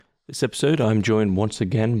This episode, I'm joined once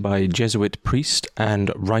again by Jesuit priest and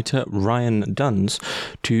writer Ryan Duns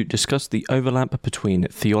to discuss the overlap between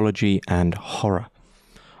theology and horror.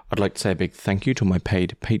 I'd like to say a big thank you to my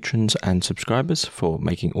paid patrons and subscribers for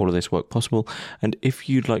making all of this work possible. And if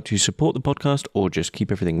you'd like to support the podcast or just keep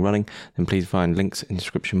everything running, then please find links in the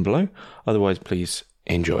description below. Otherwise, please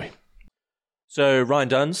enjoy. So, Ryan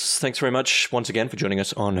Duns, thanks very much once again for joining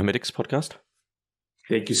us on Hermetics podcast.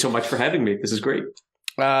 Thank you so much for having me. This is great.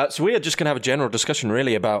 So we are just going to have a general discussion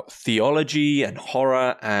really about theology and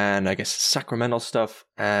horror and I guess sacramental stuff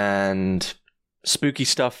and spooky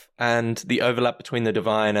stuff and the overlap between the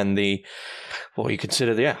divine and the, what you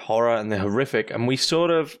consider the horror and the horrific. And we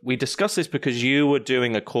discussed this because you were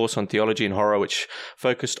doing a course on theology and horror which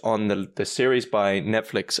focused on the series by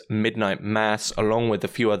Netflix, Midnight Mass, along with a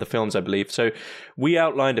few other films, I believe. So we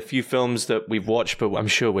outlined a few films that we've watched, but I'm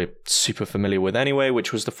sure we're super familiar with anyway,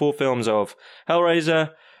 which was the 4 films of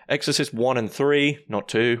Hellraiser, Exorcist 1 and 3, not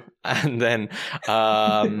 2, and then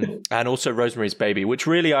and also Rosemary's Baby, which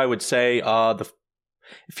really I would say are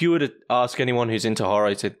if you were to ask anyone who's into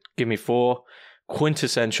horror to give me 4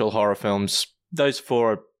 quintessential horror films, those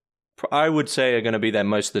 4 I would say are going to be there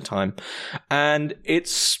most of the time. And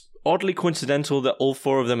it's oddly coincidental that all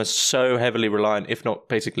 4 of them are so heavily reliant, if not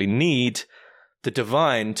basically need, the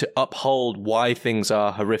divine to uphold why things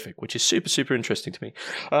are horrific, which is super, super interesting to me.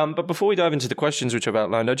 But before we dive into the questions which I've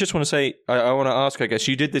outlined, I just want to say, I want to ask, I guess,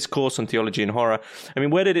 you did this course on theology and horror. I mean,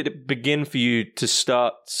 where did it begin for you to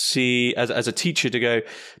start as a teacher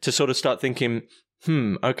to sort of start thinking,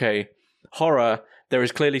 okay, horror, there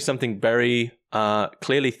is clearly something very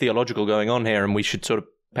clearly theological going on here, and we should sort of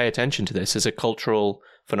pay attention to this as a cultural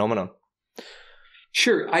phenomenon?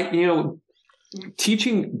 Sure.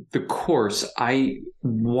 Teaching the course, I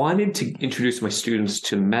wanted to introduce my students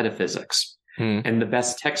to metaphysics. And the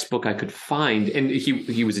best textbook I could find, and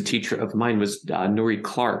he was a teacher of mine, was Nuri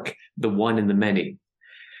Clark, The One and the Many.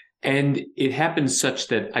 And it happened such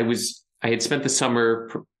that I had spent the summer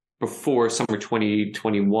before summer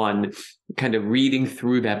 2021 kind of reading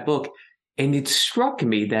through that book. And it struck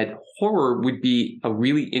me that horror would be a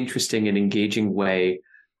really interesting and engaging way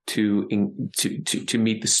to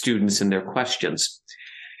meet the students and their questions.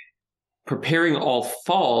 Preparing all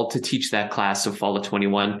fall to teach that class of fall of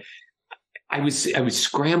 21, I was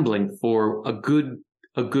scrambling for a good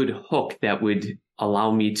hook that would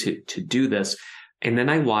allow me to do this. And then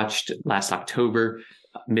I watched last October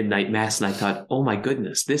Midnight Mass, and I thought, oh my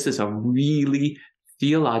goodness, this is a really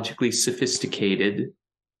theologically sophisticated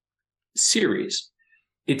series.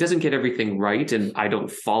 It doesn't get everything right, and I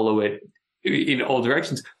don't follow it in all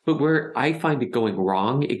directions, but where I find it going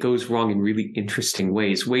wrong, it goes wrong in really interesting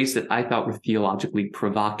ways that I thought were theologically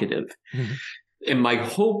provocative. Mm-hmm. And my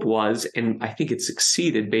hope was, and I think it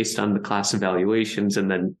succeeded based on the class evaluations and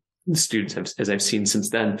then the students, as I've seen since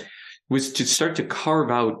then, was to start to carve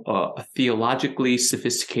out a theologically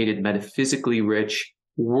sophisticated, metaphysically rich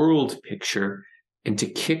world picture, and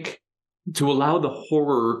to allow the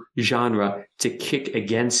horror genre to kick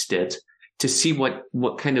against it, to see what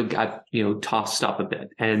kind of got, tossed up a bit,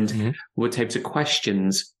 and what types of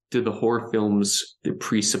questions do the horror films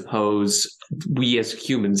presuppose we as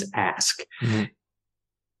humans ask. Mm-hmm.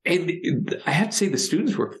 And I have to say the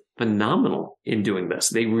students were phenomenal in doing this.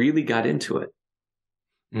 They really got into it.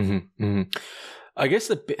 Mm-hmm. Mm-hmm. I guess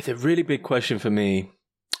the really big question for me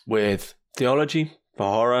with theology, for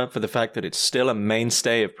horror, for the fact that it's still a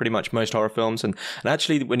mainstay of pretty much most horror films. And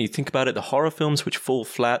actually, when you think about it, the horror films which fall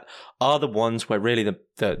flat are the ones where really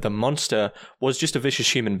the monster was just a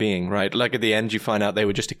vicious human being, right? Like at the end, you find out they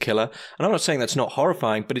were just a killer. And I'm not saying that's not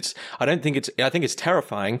horrifying, but I think it's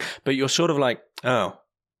terrifying, but you're sort of like, oh,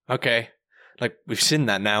 okay. Like we've seen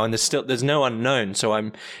that now, and there's no unknown.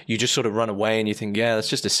 So you just sort of run away and you think, yeah, that's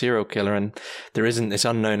just a serial killer, and there isn't this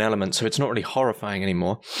unknown element. So it's not really horrifying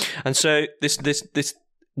anymore. And so this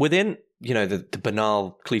within, the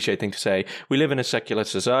banal cliche thing to say, we live in a secular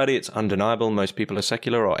society. It's undeniable. Most people are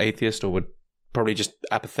secular or atheist or would probably just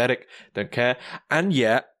apathetic, don't care. And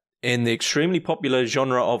yet, in the extremely popular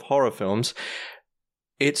genre of horror films,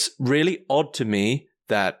 it's really odd to me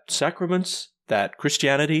that sacraments, that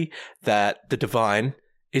Christianity, that the divine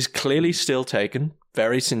is clearly still taken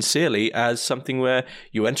very sincerely as something where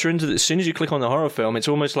you enter into as soon as you click on the horror film, it's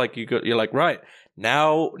almost like you're like, right,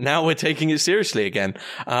 now we're taking it seriously again.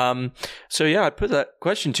 So yeah, I put that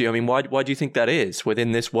question to you. I mean, why do you think that is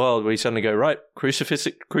within this world where you suddenly go, right,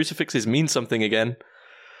 crucifixes mean something again?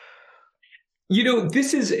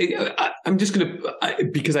 This is, I'm just going to,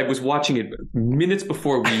 because I was watching it minutes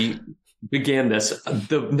before we began this,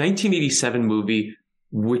 the 1987 movie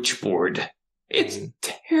Witchboard It's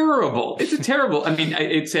terrible. It's a terrible. I mean,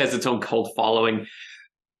 it has its own cult following.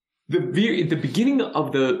 The beginning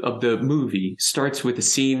of the movie starts with a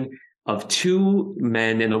scene of two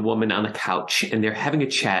men and a woman on a couch, and they're having a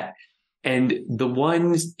chat. And the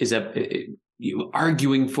one is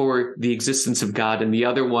arguing for the existence of God, and the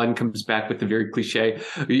other one comes back with the very cliche,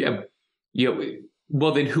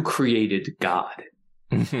 well, then who created God?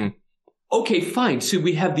 Mm-hmm. Okay, fine. So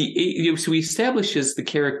we have so he establishes the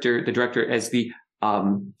character, the director, as the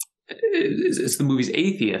movie's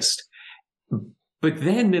atheist. But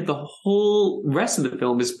then the whole rest of the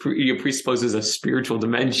film is presupposes a spiritual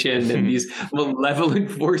dimension and these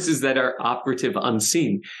malevolent forces that are operative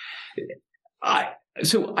unseen.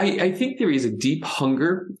 So I think there is a deep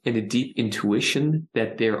hunger and a deep intuition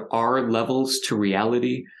that there are levels to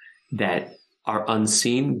reality that are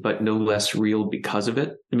unseen, but no less real because of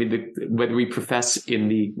it. I mean, whether we profess in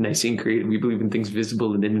the Nicene Creed, we believe in things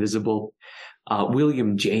visible and invisible.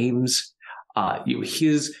 William James,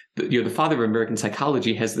 the father of American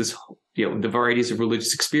psychology, has this, the varieties of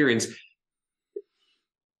religious experience.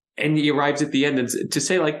 And he arrives at the end to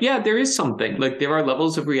say, like, yeah, there is something. Like, there are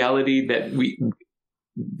levels of reality that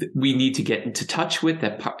we need to get into touch with.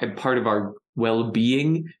 That part of our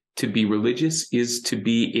well-being to be religious is to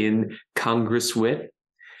be in congress with.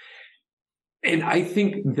 And I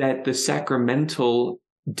think that the sacramental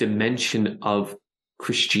dimension of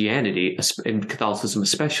Christianity, and Catholicism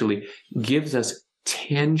especially, gives us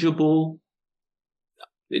tangible,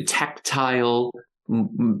 tactile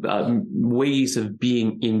ways of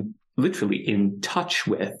being literally in touch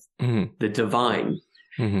with the divine.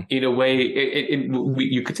 Mm-hmm. In a way,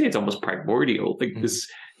 you could say it's almost primordial. Like this,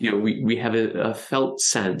 we have a felt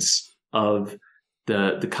sense of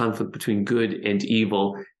the conflict between good and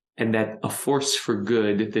evil, and that a force for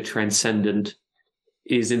good, the transcendent,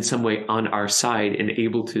 is in some way on our side and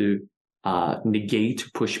able to negate,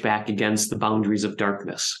 push back against the boundaries of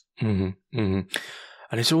darkness. Mm-hmm. Mm-hmm.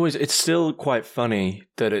 And it's still quite funny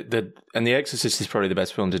and The Exorcist is probably the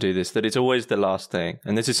best film to do this, that it's always the last thing.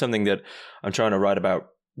 And this is something that I'm trying to write about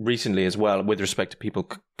recently as well, with respect to people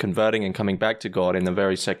converting and coming back to God in the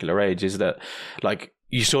very secular age, is that, like,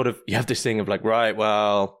 you have this thing of like, right,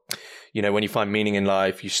 well, when you find meaning in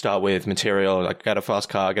life, you start with material, like get a fast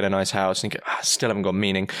car, get a nice house, and still haven't got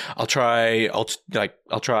meaning. I'll try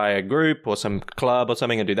a group or some club or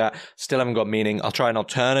something and do that. Still haven't got meaning. I'll try an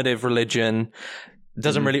alternative religion.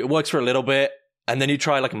 Doesn't really, it works for a little bit. And then you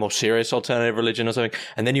try like a more serious alternative religion or something.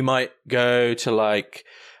 And then you might go to like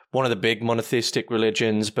one of the big monotheistic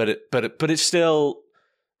religions, but it's still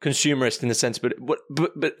consumerist in the sense, but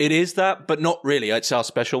it is that, but not really. It's our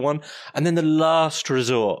special one. And then the last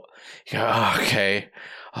resort, you go, oh, okay,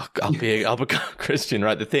 I'll become Christian,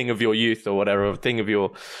 right? The thing of your youth or whatever, a thing of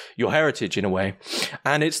your heritage in a way.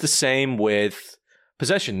 And it's the same with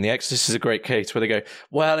possession. The Exorcist is a great case where they go,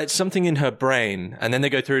 well, it's something in her brain. And then they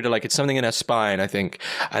go through to like, it's something in her spine, I think.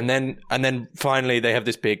 And then finally they have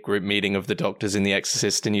this big group meeting of the doctors in The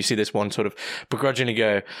Exorcist. And you see this one sort of begrudgingly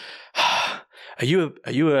go, do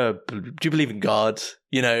you believe in God?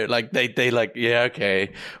 Like they like, yeah,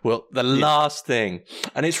 okay. Well, the last thing.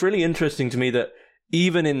 And it's really interesting to me that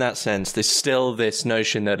even in that sense, there's still this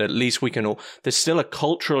notion that at least there's still a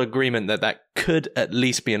cultural agreement that could at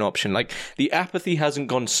least be an option. Like the apathy hasn't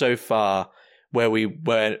gone so far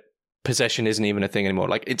where possession isn't even a thing anymore.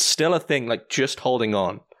 Like it's still a thing, like just holding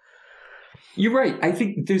on. You're right. I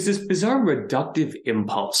think there's this bizarre reductive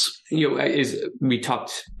impulse. As we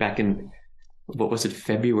talked back in, what was it,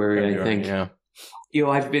 February, I think. Yeah.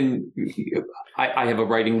 I have a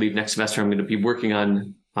writing leave next semester. I'm going to be working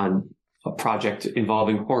on a project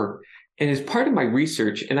involving horror. And as part of my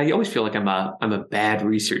research, and I always feel like I'm a bad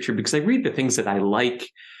researcher because I read the things that I like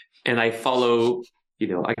and I follow,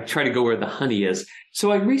 I try to go where the honey is.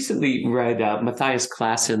 So I recently read Matthias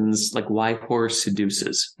Klassen's like Why Horror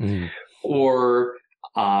Seduces, or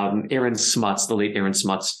Aaron Smuts, the late Aaron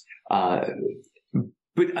Smuts.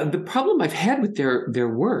 But the problem I've had with their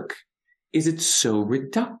work is it's so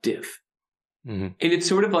reductive. Mm-hmm. And it's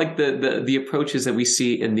sort of like the approaches that we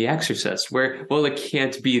see in The Exorcist, where, well, it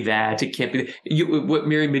can't be that. It can't be what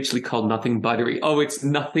Mary Midgley called nothing buttery. Oh, it's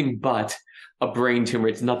nothing but a brain tumor.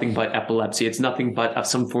 It's nothing but epilepsy. It's nothing but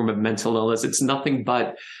some form of mental illness. It's nothing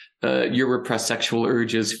but your repressed sexual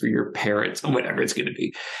urges for your parents, or whatever it's going to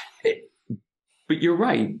be. But you're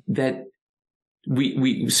right that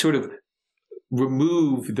we sort of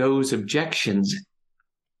remove those objections.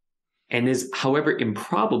 And however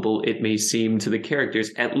improbable it may seem to the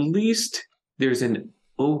characters, at least there's an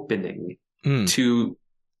opening to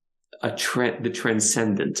the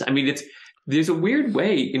transcendent. I mean, there's a weird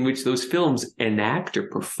way in which those films enact or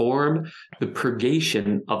perform the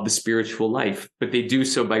purgation of the spiritual life, but they do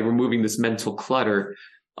so by removing this mental clutter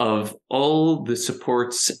of all the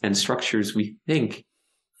supports and structures we think,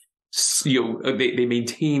 they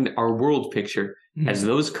maintain our world picture. As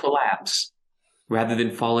those collapse, rather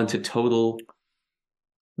than fall into total,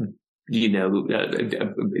 be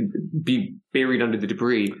buried under the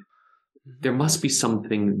debris, there must be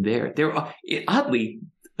something there. Oddly,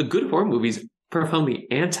 the good horror movies profoundly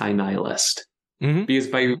anti-nihilist, because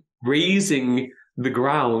by raising the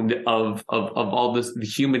ground of all this, the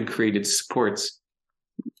human created supports,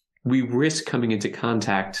 we risk coming into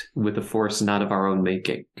contact with a force not of our own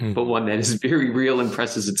making, but one that is very real and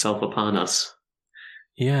presses itself upon us.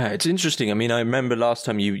 Yeah, it's interesting. I mean, I remember last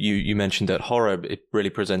time you mentioned that horror, it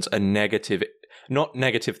really presents a negative, not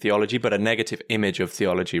negative theology, but a negative image of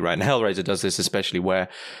theology, right? And Hellraiser does this especially, where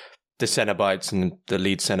the Cenobites and the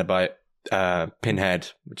lead Cenobite,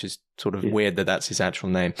 Pinhead, which is sort of weird that that's his actual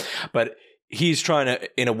name, but he's trying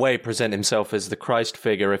to, in a way, present himself as the Christ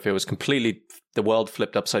figure if it was completely the world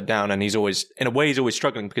flipped upside down. And he's always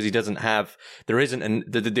struggling because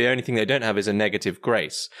the only thing they don't have is a negative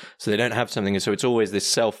grace. So they don't have something. And so it's always this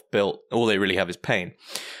self-built, all they really have is pain.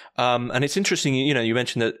 And it's interesting, you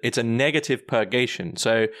mentioned that it's a negative purgation.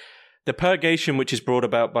 So the purgation, which is brought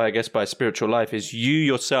about by spiritual life, is you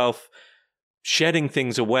yourself shedding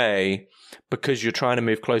things away because you're trying to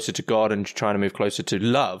move closer to God and trying to move closer to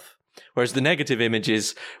love. Whereas the negative image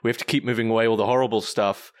is we have to keep moving away all the horrible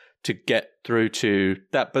stuff to get through to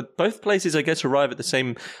that. But both places, I guess, arrive at the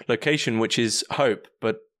same location, which is hope,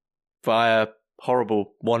 but via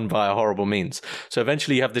horrible means. So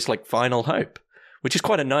eventually you have this like final hope, which is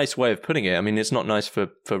quite a nice way of putting it. I mean, it's not nice for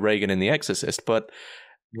Reagan in The Exorcist, but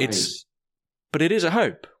it is a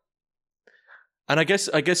hope. And I guess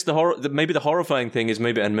maybe the horrifying thing is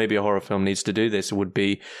maybe a horror film needs to do this would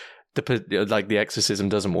be the exorcism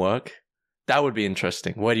doesn't work. That would be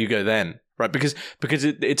interesting. Where do you go then? Right? Because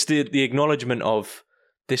it's the acknowledgement of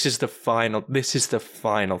this is the final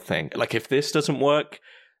thing. Like if this doesn't work,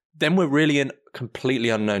 then we're really in completely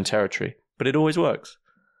unknown territory. But it always works.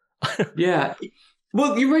 Yeah.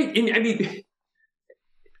 Well, you're right. And I mean,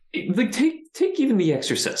 like take even The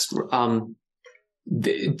Exorcist. I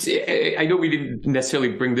know we didn't necessarily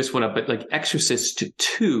bring this one up, but like Exorcist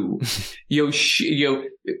 2,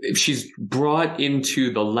 she's brought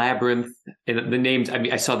into the labyrinth, and the names, I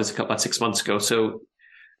mean, I saw this about 6 months ago. So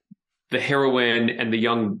the heroine and the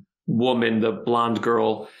young woman, the blonde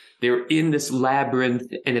girl, they're in this labyrinth,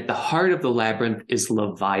 and at the heart of the labyrinth is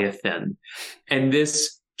Leviathan. And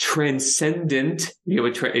this transcendent,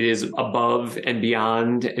 it is above and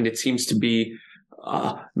beyond, and it seems to be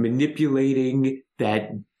manipulating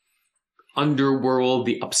that underworld,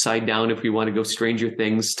 the upside down, if we want to go Stranger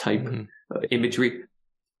Things type imagery.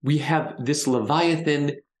 We have this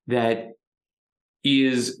Leviathan that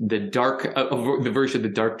is the version of the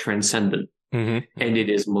dark transcendent. And it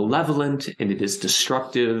is malevolent, and it is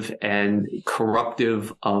destructive and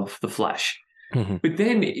corruptive of the flesh. But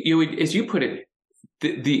then, as you put it,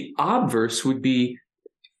 the obverse would be,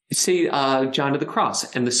 say, John of the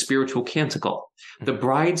Cross and the spiritual canticle. The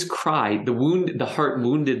bride's cry, the heart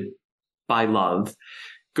wounded by love,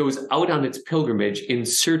 goes out on its pilgrimage in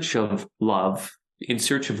search of love, in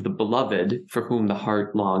search of the beloved for whom the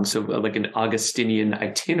heart longs. So like an Augustinian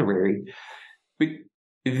itinerary. But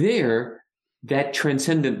there, that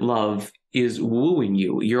transcendent love is wooing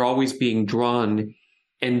you. You're always being drawn,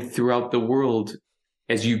 and throughout the world,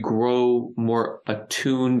 as you grow more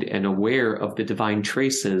attuned and aware of the divine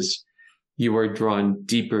traces, you are drawn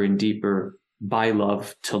deeper and deeper by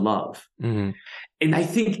love to love. And I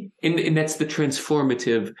think, and that's the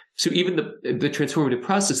transformative. So even the transformative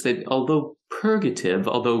process that, although purgative,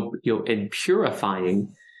 and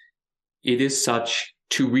purifying, it is such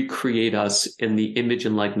to recreate us in the image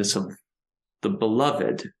and likeness of the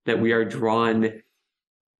beloved that we are drawn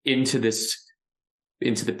into the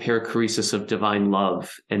perichoresis of divine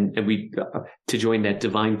love, and we to join that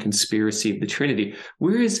divine conspiracy of the Trinity.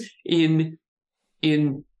 Whereas in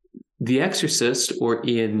The Exorcist or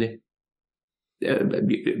in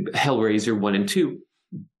Hellraiser 1 and 2,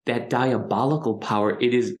 that diabolical power,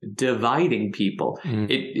 it is dividing people.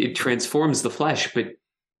 It transforms the flesh, but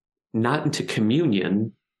not into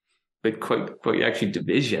communion, but quite actually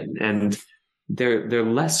division. And they're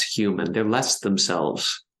less human. They're less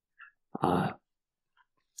themselves.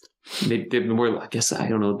 They're more, I guess, I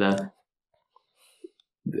don't know,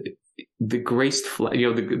 the graced,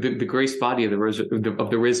 the graced body of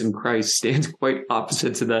the risen Christ stands quite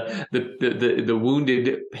opposite to the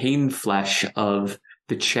wounded pain flesh of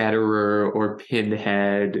the Chatterer or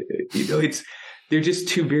Pinhead. They're just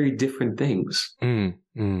two very different things.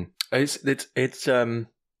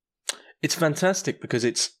 It's fantastic because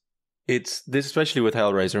it's this, especially with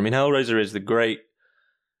Hellraiser. I mean, Hellraiser is the great.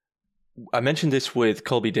 I mentioned this with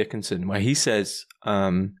Colby Dickinson, where he says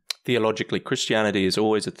theologically, Christianity is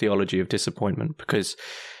always a theology of disappointment, because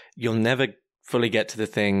you'll never fully get to the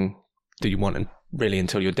thing that you want really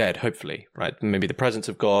until you're dead, hopefully, right? Maybe the presence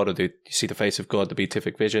of God, or you see the face of God, the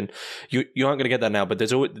beatific vision. You aren't going to get that now, but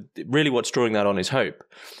there's always, really what's drawing that on is hope.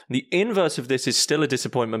 The inverse of this is still a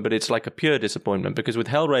disappointment, but it's like a pure disappointment, because with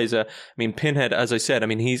Hellraiser, I mean, Pinhead, as I said, I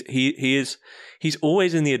mean, he's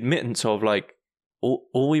always in the admittance of like,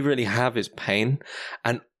 all we really have is pain,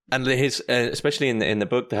 and his especially in the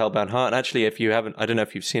book The Hellbound Heart. Actually, if you haven't, I don't know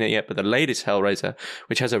if you've seen it yet, but the latest Hellraiser,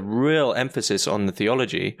 which has a real emphasis on the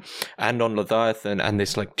theology and on Leviathan and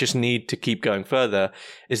this like just need to keep going further,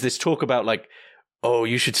 is this talk about like, oh,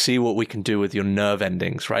 you should see what we can do with your nerve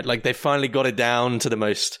endings, right? Like they finally got it down to the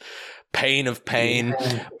most pain of pain,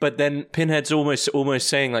 but then Pinhead's almost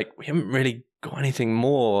saying like, we haven't really got anything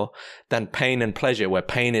more than pain and pleasure, where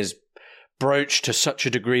pain is broached to such a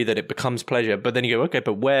degree that it becomes pleasure. But then you go, okay,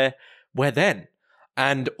 but where then?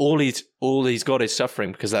 And all he's got is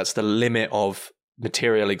suffering, because that's the limit of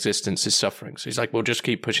material existence, is suffering. So he's like, we'll just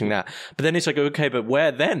keep pushing that. But then it's like, okay, but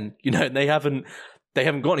where then? They haven't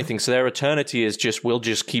got anything. So their eternity is just, we'll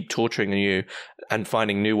just keep torturing you and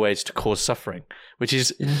finding new ways to cause suffering, which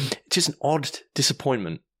is just an odd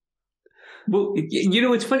disappointment. Well,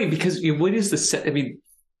 it's funny, because what is the set? I mean,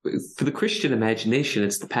 for the Christian imagination,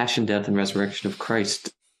 it's the passion, death, and resurrection of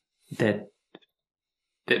Christ that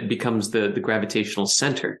becomes the gravitational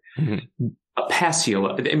center. Mm-hmm. A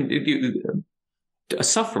passio, I mean, a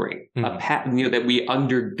suffering,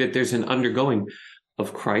 mm-hmm. That there's an undergoing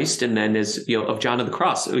of Christ, and then of John of the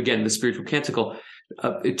Cross. Again, the spiritual canticle.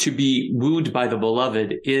 To be wooed by the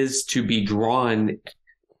beloved is to be drawn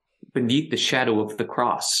beneath the shadow of the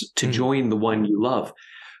cross, to mm-hmm. join the one you love.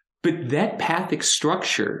 But that pathic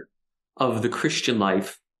structure of the Christian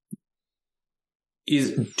life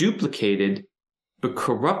is duplicated but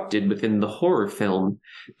corrupted within the horror film,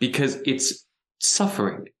 because it's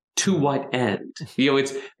suffering. To what end?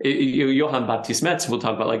 Johann Baptist Metz will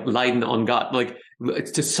talk about like Leiden on God, like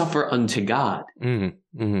it's to suffer unto God.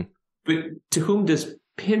 Mm-hmm. Mm-hmm. But to whom does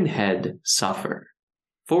Pinhead suffer?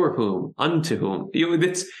 For whom? Unto whom?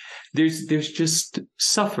 There's just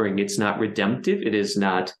suffering. It's not redemptive. It is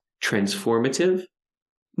not transformative.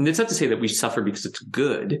 And it's not to say that we suffer because it's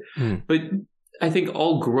good, but I think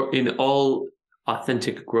in all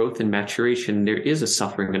authentic growth and maturation, there is a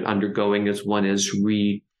suffering and undergoing as one is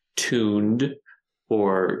retuned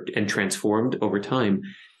and transformed over time.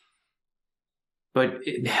 But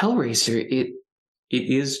in Hellraiser, it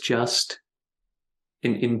is just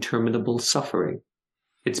an interminable suffering.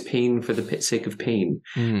 It's pain for the sake of pain,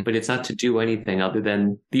 but it's not to do anything other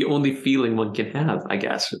than the only feeling one can have, I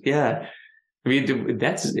guess. Yeah. I mean,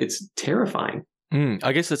 it's terrifying.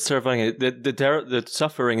 I guess that's terrifying. The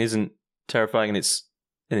suffering isn't terrifying in its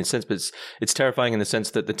sense, but it's terrifying in the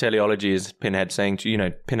sense that the teleology is Pinhead saying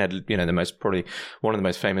to, Pinhead, the most, probably one of the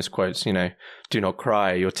most famous quotes, do not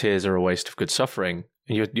cry, your tears are a waste of good suffering.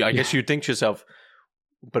 I guess you'd think to yourself,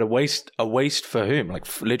 but a waste for whom?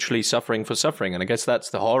 Like literally suffering for suffering. And I guess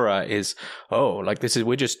that's the horror is,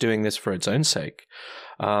 we're just doing this for its own sake.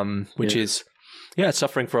 Which is,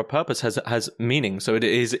 suffering for a purpose has meaning. So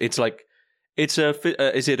is it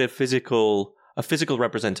a physical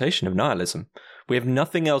representation of nihilism? We have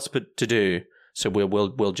nothing else but to do. So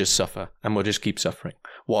we'll just suffer, and we'll just keep suffering.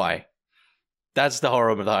 Why? That's the horror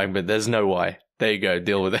of the time, but there's no why. There you go.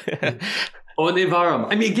 Deal with it.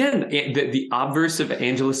 Onevarum. I mean, again, the obverse of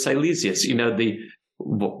Angelus Silesius,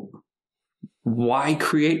 why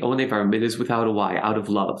create Onevarum? It is without a why, out of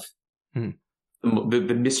love.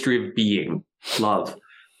 The mystery of being, love.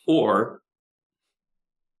 Or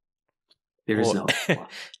there is no why.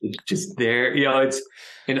 It's just there. It's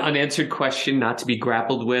an unanswered question, not to be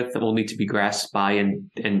grappled with, only to be grasped by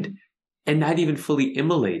and not even fully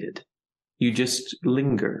immolated. You just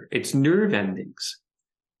linger. It's nerve endings.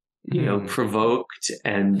 Provoked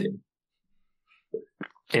and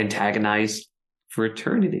antagonized for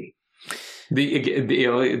eternity.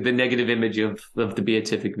 The negative image of the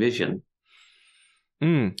beatific vision.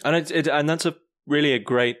 And that's really a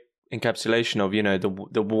great encapsulation of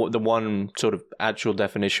the one sort of actual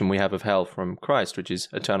definition we have of hell from Christ, which is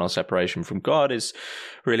eternal separation from God, is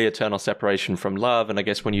really eternal separation from love. And I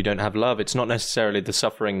guess when you don't have love, it's not necessarily the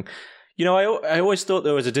suffering I always thought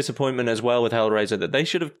there was a disappointment as well with Hellraiser that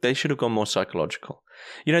they should have gone more psychological.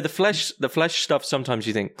 The flesh stuff. Sometimes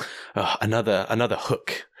you think, oh, another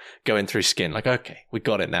hook going through skin. Like, okay, we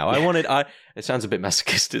got it now. It sounds a bit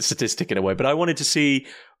masochistic, sadistic in a way, but I wanted to see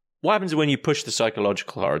what happens when you push the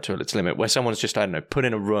psychological horror to its limit, where someone's just, I don't know, put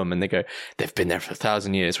in a room and they go, they've been there for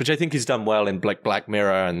 1,000 years, which I think is done well in Black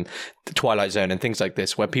Mirror and the Twilight Zone and things like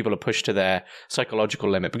this, where people are pushed to their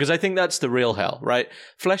psychological limit. Because I think that's the real hell, right?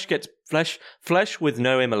 Flesh with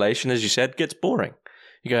no immolation, as you said, gets boring.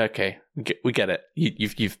 You go, okay, we get it.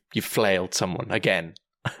 You've flailed someone again.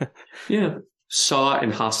 Yeah. Saw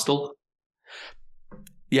and Hostel.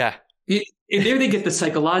 Yeah. And there they get the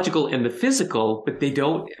psychological and the physical, but they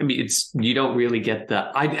don't. I mean, you don't really get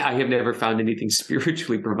the. I have never found anything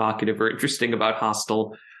spiritually provocative or interesting about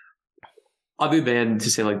Hostel, other than to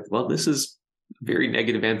say, like, well, this is very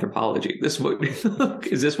negative anthropology. Is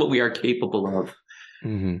this what we are capable of?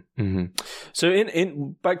 Mm-hmm, mm-hmm. So,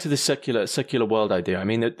 in back to the secular world idea. I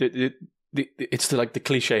mean, it's the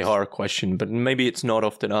cliche horror question, but maybe it's not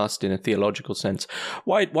often asked in a theological sense.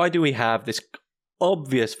 Why do we have this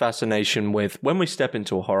obvious fascination with, when we step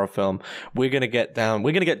into a horror film, we're going to get down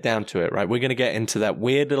to it, right? We're going to get into that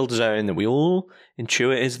weird little zone that we all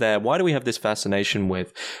intuit is there. Why do we have this fascination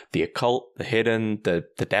with the occult, the hidden, the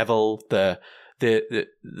devil, the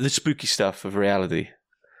spooky stuff of reality?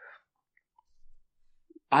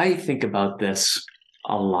 I think about this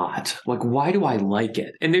a lot. Like, why do I like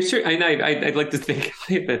it? And there's certain, I'd like to think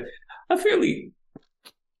I have a fairly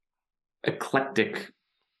eclectic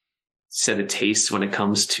set of tastes when it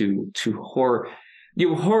comes to horror.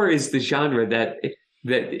 Horror is the genre that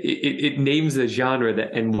it names the genre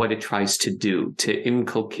that and what it tries to do, to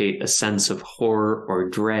inculcate a sense of horror or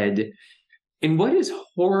dread. And what is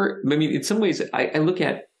horror? I mean, in some ways, I look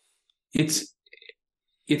at it's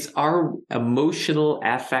our emotional,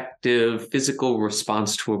 affective, physical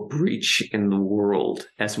response to a breach in the world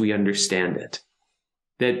as we understand it.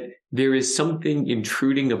 That there is something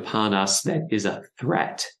intruding upon us that is a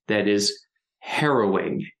threat, that is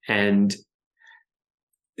harrowing. And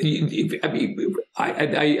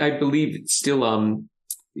I believe still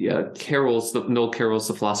Noel Carroll's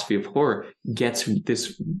The Philosophy of Horror gets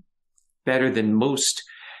this better than most,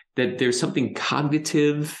 that there's something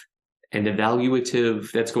cognitive and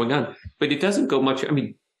evaluative that's going on. But it doesn't go much. I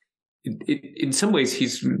mean, in some ways,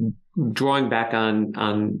 he's drawing back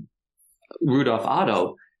on Rudolf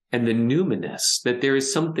Otto and the numinous, that there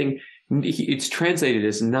is something, it's translated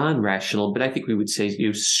as non-rational, but I think we would say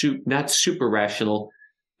not super rational,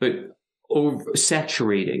 but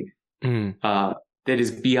saturating, that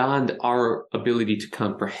is beyond our ability to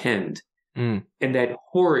comprehend. And that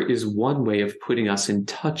horror is one way of putting us in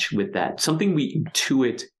touch with that, something we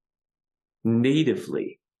intuit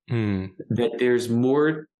natively, that there's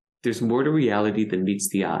more to reality than meets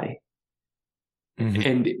the eye.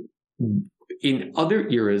 And in other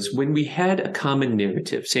eras, when we had a common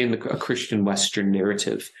narrative, say in a Christian Western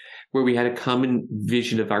narrative, where we had a common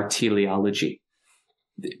vision of our teleology,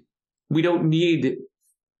 we don't need,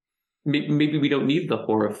 maybe we don't need the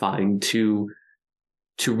horrifying to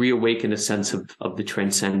reawaken a sense of the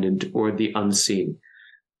transcendent or the unseen.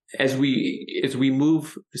 As we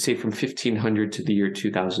move, say, from 1500 to the year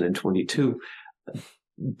 2022,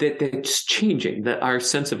 that's changing. That our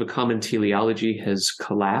sense of a common teleology has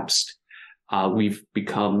collapsed. We've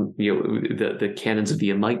become, the canons of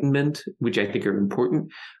the Enlightenment, which I think are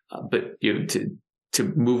important, but to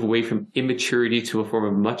move away from immaturity to a form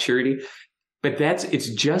of maturity. But it's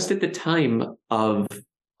just at the time of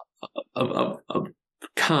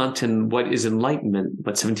Kant and what is Enlightenment,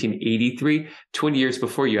 1783, 20 years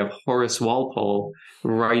before, you have Horace Walpole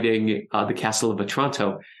writing The Castle of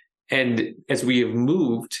Otranto. And as we have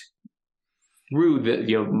moved through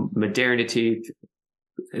the modernity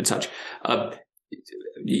and such,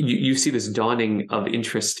 you see this dawning of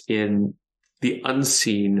interest in the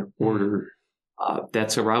unseen order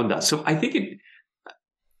that's around us. So I think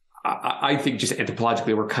just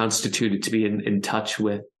anthropologically we're constituted to be in touch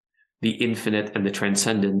with the infinite and the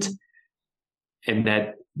transcendent, and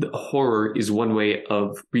that the horror is one way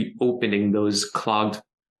of reopening those clogged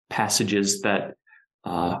passages that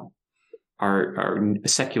our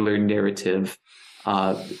secular narrative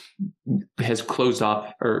has closed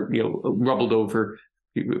off or rubbled over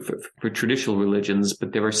for traditional religions,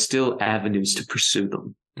 but there are still avenues to pursue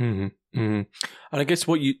them. Mm-hmm. Mm-hmm. And I guess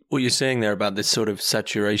what you're saying there about this sort of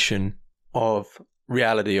saturation of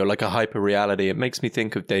reality, or like a hyper reality, it makes me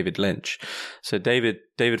think of David Lynch. So David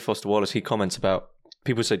Foster Wallace, he comments about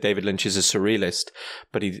people say David Lynch is a surrealist,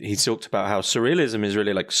 but he talked about how surrealism is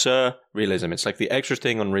really like surrealism. It's like the extra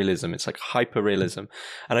thing on realism. It's like hyper-realism.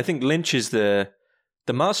 And I think Lynch is the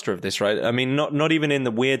master of this, right? I mean, not even in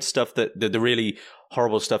the weird stuff that the really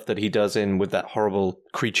horrible stuff that he does with that horrible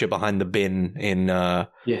creature behind the bin in I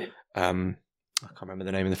can't remember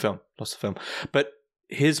the name of the film. Lost the film. But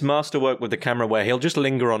his masterwork with the camera where he'll just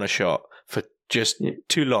linger on a shot for just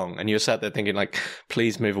too long, and you're sat there thinking like,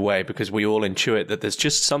 please move away, because we all intuit that there's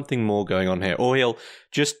just something more going on here. Or he'll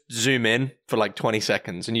just zoom in for like 20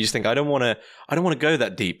 seconds and you just think, I don't want to go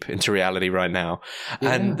that deep into reality right now.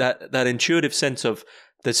 Yeah. And that intuitive sense of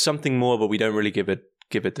there's something more, but we don't really give it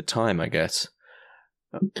the time, I guess.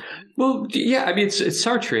 Well, yeah, I mean, it's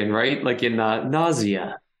Sartrean, right? Like in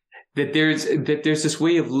Nausea, that there's this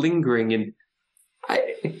way of lingering, and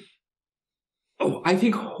I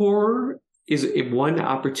think horror is one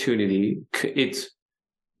opportunity. It's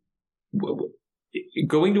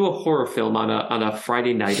going to a horror film on a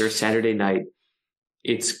Friday night or Saturday night.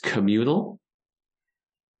 It's communal.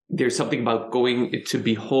 There's something about going to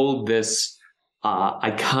behold this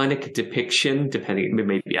iconic depiction, depending, it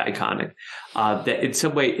may be iconic, that in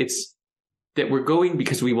some way it's that we're going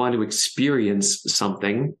because we want to experience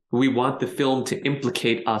something. We want the film to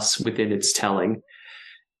implicate us within its telling.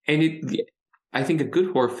 And I think a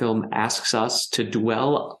good horror film asks us to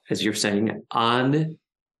dwell, as you're saying, on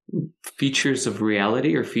features of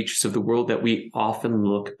reality or features of the world that we often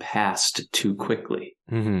look past too quickly.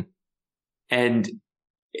 Mm-hmm. And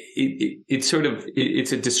it's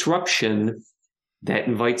a disruption that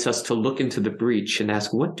invites us to look into the breach and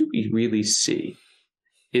ask, what do we really see?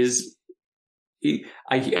 In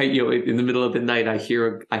the middle of the night, I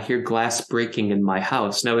hear glass breaking in my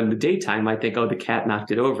house. Now, in the daytime, I think, oh, the cat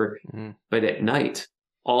knocked it over. Mm-hmm. But at night,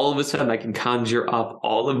 all of a sudden, I can conjure up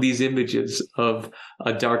all of these images of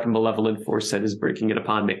a dark and malevolent force that is breaking it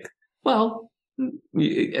upon me. Well,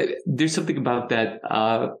 there's something about that.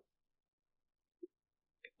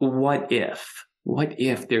 What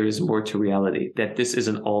if there is more to reality? That this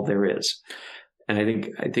isn't all there is. And I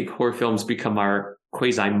think horror films become our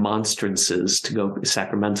quasi-monstrances, to go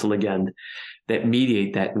sacramental again, that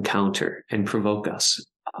mediate that encounter and provoke us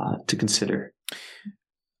to consider.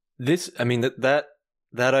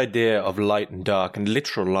 That idea of light and dark, and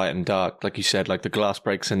literal light and dark, like you said, like the glass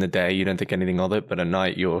breaks in the day, you don't think anything of it, but at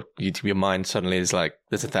night your mind suddenly is like,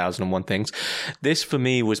 there's 1,001 things. This for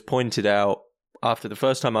me was pointed out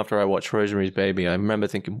after I watched Rosemary's Baby. I remember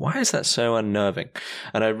thinking, why is that so unnerving?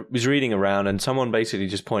 And I was reading around, and someone basically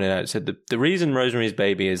just pointed out, said the reason Rosemary's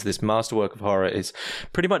Baby is this masterwork of horror is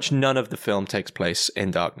pretty much none of the film takes place in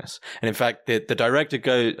darkness. And in fact, the director,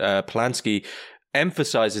 Polanski,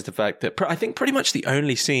 emphasizes the fact that I think pretty much the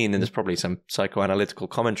only scene, and there's probably some psychoanalytical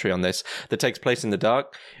commentary on this, that takes place in the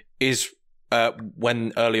dark is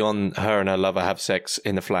when early on her and her lover have sex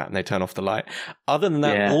in the flat and they turn off the light. Other than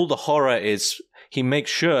that, all the horror is, he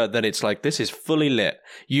makes sure that it's like, this is fully lit.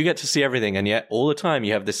 You get to see everything, and yet all the time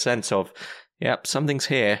you have this sense of, yep, something's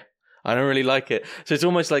here. I don't really like it. So it's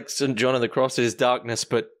almost like St. John of the Cross is darkness,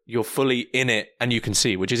 but you're fully in it and you can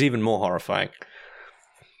see, which is even more horrifying.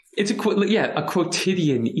 It's a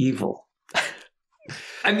quotidian evil.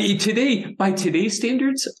 I mean, by today's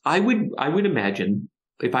standards, I would imagine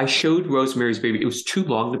if I showed Rosemary's Baby, it was too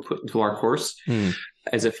long to put into our course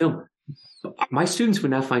as a film. My students would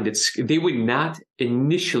not find it. They would not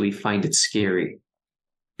initially find it scary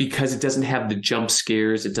because it doesn't have the jump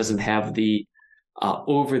scares. It doesn't have the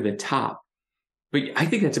over the top. But I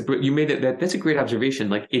think that's a great observation.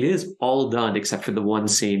 Like, it is all done except for the one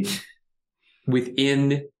scene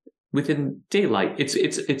within daylight.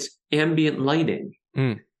 It's ambient lighting,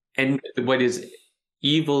 and what is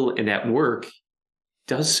evil and at work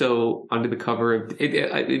does so under the cover of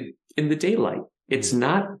it in the daylight. It's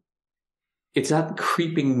not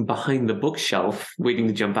creeping behind the bookshelf waiting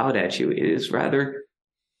to jump out at you. It is rather,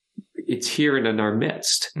 it's here and in our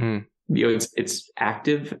midst. It's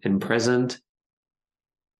active and present.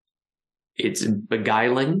 It's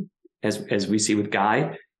beguiling, as we see with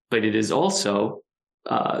Guy, but it is also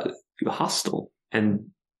hostile and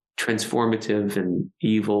transformative and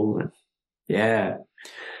evil. Yeah.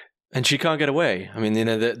 And she can't get away. I mean,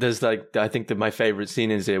 there's like, I think that my favorite scene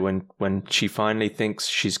is here when she finally thinks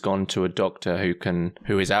she's gone to a doctor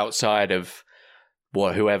who is outside of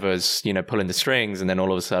whoever's, pulling the strings. And then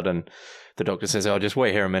all of a sudden the doctor says, oh, just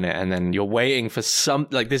wait here a minute. And then you're waiting for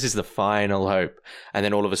this is the final hope. And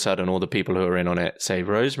then all of a sudden, all the people who are in on it say,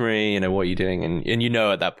 Rosemary, what are you doing? And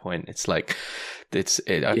at that point, it's like, it's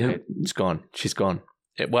gone. She's gone.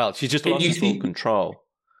 She's just lost full control.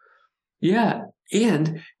 Yeah.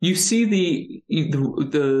 And you see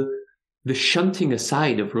the the shunting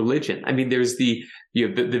aside of religion. I mean, there's the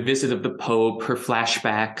visit of the Pope, her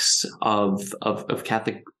flashbacks of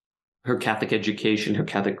Catholic, her Catholic education, her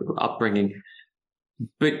Catholic upbringing.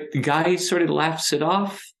 But the guy sort of laughs it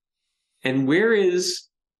off. And where is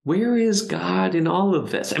God in all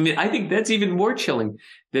of this? I mean, I think that's even more chilling,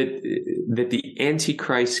 that the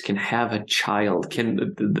Antichrist can have a child,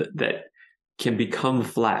 that can become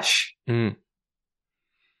flesh. Mm.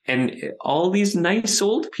 And all these nice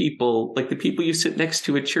old people, like the people you sit next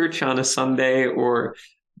to at church on a Sunday, or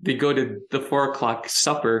they go to the 4:00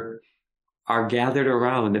 supper, are gathered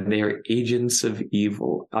around, and they are agents of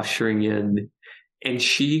evil ushering in. And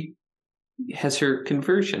she has her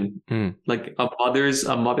conversion, like a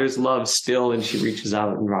mother's love still, and she reaches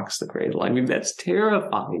out and rocks the cradle. I mean, that's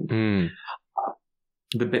terrifying.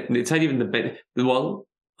 It's not even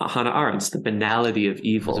Hannah Arendt's The Banality of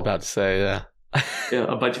Evil. I was about to say, yeah.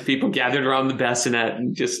 A bunch of people gathered around the bassinet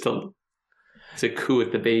and just to coo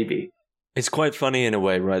at the baby. It's quite funny in a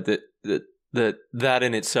way, right? That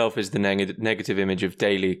in itself is the negative image of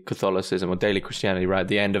daily Catholicism or daily Christianity, right? At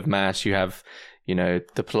the end of Mass, you have,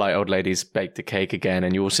 the polite old ladies bake the cake again,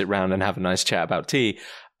 and you all sit around and have a nice chat about tea.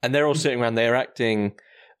 And they're all sitting around, they're acting,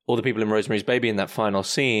 all the people in Rosemary's Baby in that final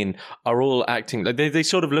scene are all acting, like they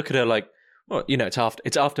sort of look at her like, well,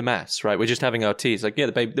 it's after Mass, right? We're just having our tea. It's like, yeah,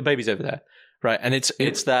 the baby's over there. Right. And it's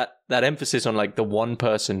that emphasis on like the one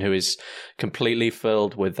person who is completely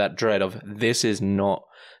filled with that dread of this is not,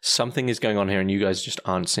 something is going on here and you guys just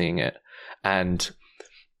aren't seeing it. And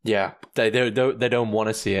yeah, they don't want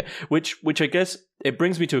to see it, which I guess it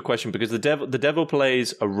brings me to a question, because the devil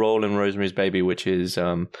plays a role in Rosemary's Baby, which is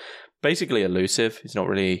basically elusive. He's not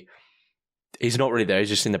really there. He's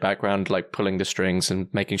just in the background, like pulling the strings and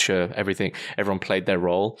making sure everyone played their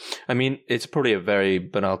role. I mean, it's probably a very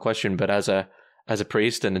banal question, but as a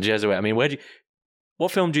priest and a Jesuit, I mean, what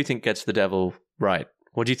film do you think gets the devil right?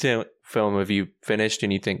 What do you think film have you finished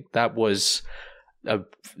and you think that was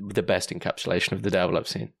the best encapsulation of the devil I've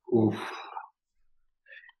seen? Oof.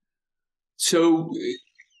 So,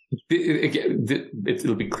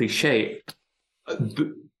 it'll be cliche.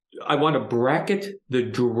 I want to bracket the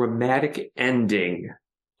dramatic ending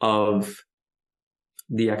of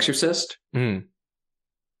The Exorcist. Mm.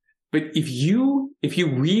 But if you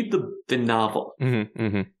read the novel,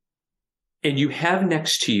 and you have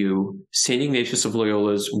next to you St. Ignatius of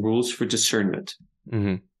Loyola's Rules for Discernment,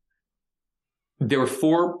 there are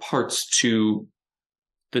 4 parts to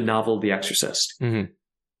the novel The Exorcist.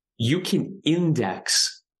 You can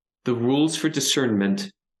index the Rules for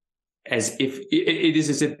Discernment as if it is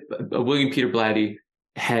as if William Peter Blatty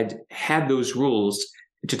had those rules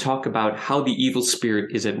to talk about how the evil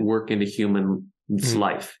spirit is at work in a human's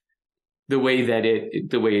life. The way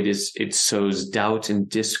it sows doubt and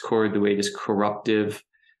discord, the way it is corruptive.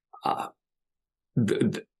 I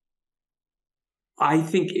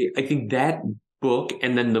think that book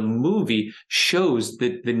and then the movie shows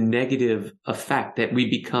the negative effect that we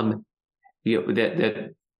become,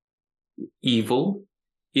 that evil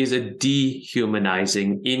is a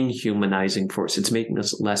inhumanizing force. It's making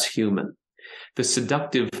us less human. The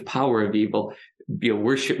seductive power of evil,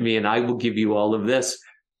 worship me and I will give you all of this,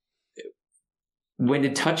 when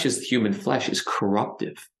it touches the human flesh, is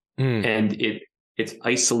corruptive. And it's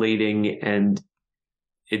isolating, and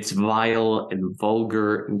it's vile and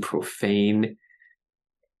vulgar and profane.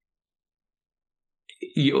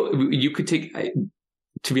 You could take,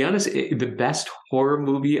 to be honest, the best horror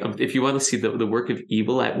movie if you want to see the work of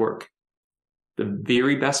evil at work, the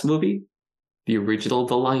very best movie, the original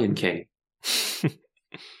The Lion King.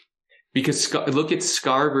 Because look at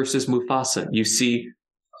Scar versus Mufasa. You see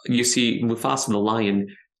Mufasa the lion,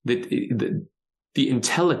 the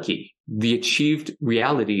entelechy, the achieved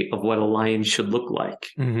reality of what a lion should look like.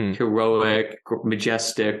 Heroic,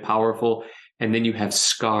 majestic, powerful. And then you have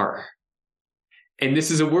Scar. And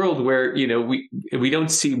this is a world where, we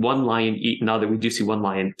don't see one lion eat another. We do see one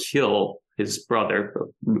lion kill his brother.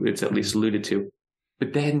 It's at least alluded to.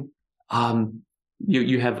 But then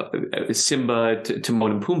you have Simba,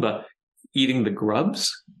 Timon and Pumbaa eating the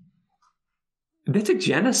grubs. That's a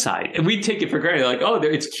genocide. And we take it for granted. Like, oh,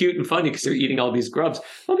 it's cute and funny because they're eating all these grubs.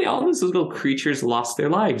 Well, all those little creatures lost their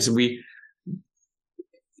lives. The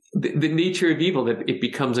nature of evil, that it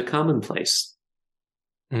becomes a commonplace.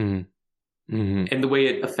 And the way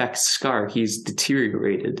it affects Scar, he's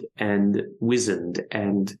deteriorated and wizened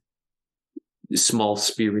and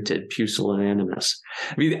small-spirited, pusillanimous.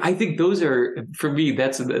 I mean, I think those are, for me,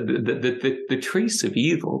 that's the trace of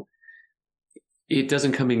evil. It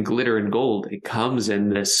doesn't come in glitter and gold. It comes in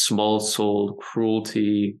this small-souled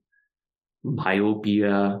cruelty,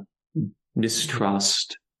 myopia,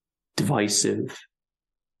 mistrust, divisive.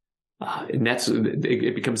 And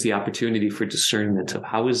it becomes the opportunity for discernment of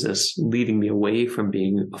how is this leading me away from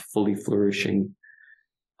being a fully flourishing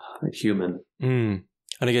human. And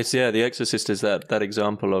I guess, The Exorcist is that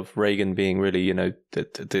example of Reagan being really, in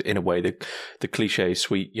a way, the cliche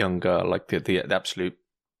sweet young girl, like the absolute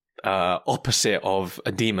opposite of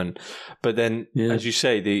a demon. But then, as you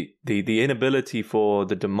say, the inability for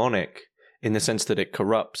the demonic, in the sense that it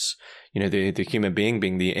corrupts, the human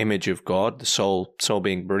being the image of God, the soul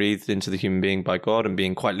being breathed into the human being by God and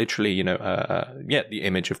being quite literally, the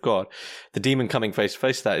image of God. The demon coming face to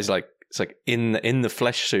face to that is like, it's like in the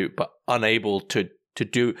flesh suit, but unable to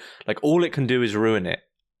do, like, all it can do is ruin it.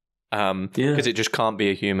 Because it just can't be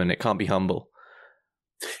a human. It can't be humble.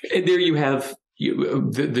 And there you have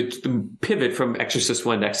the pivot from Exorcist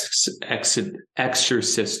 1 to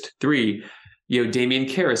Exorcist 3. Damien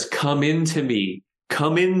Karras, come into me.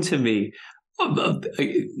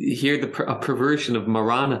 Here, a perversion of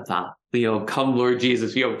Maranatha. Come, Lord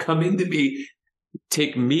Jesus. Come into me.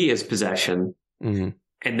 Take me as possession. Mm-hmm.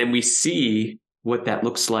 And then we see what that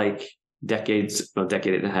looks like decade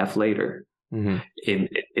and a half later, mm-hmm.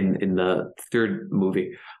 in the third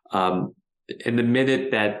movie. And the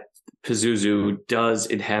minute that Pazuzu does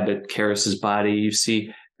inhabit Karras's body, you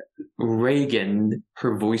see Reagan,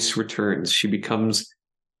 her voice returns. She becomes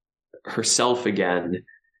herself again,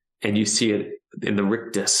 and you see it in the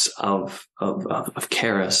rictus of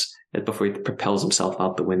Karras before he propels himself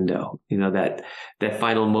out the window. That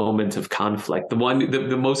final moment of conflict,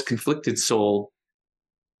 the most conflicted soul,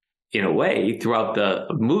 in a way, throughout the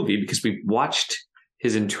movie, because we've watched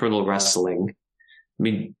his internal wrestling. I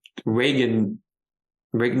mean, Reagan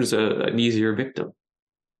was an easier victim.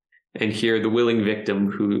 And here, the willing victim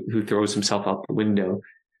who throws himself out the window.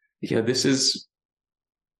 This is,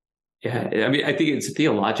 I mean, I think it's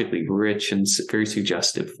theologically rich and very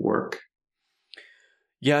suggestive work.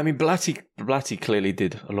 Yeah, I mean, Blatty clearly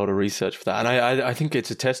did a lot of research for that. And I think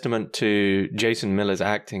it's a testament to Jason Miller's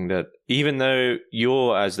acting that even though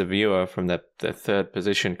you're, as the viewer from the third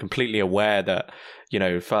position, completely aware that,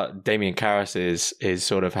 Damien Karras is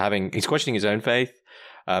sort of he's questioning his own faith.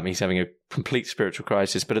 He's having a complete spiritual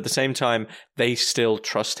crisis, but at the same time, they still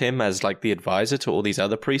trust him as like the advisor to all these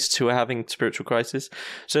other priests who are having spiritual crisis.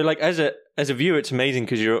 So, like, as a viewer, it's amazing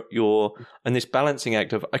because you're in this balancing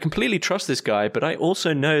act of, I completely trust this guy, but I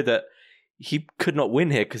also know that he could not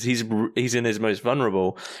win here because he's in his most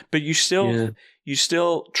vulnerable. But you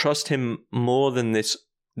still trust him more than this.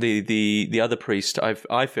 The other priest,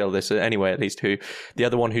 I feel this anyway, at least, who the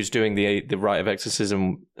other one who's doing the rite of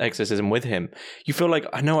exorcism with him. You feel like,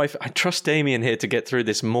 I know I trust Damien here to get through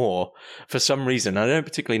this more for some reason. I don't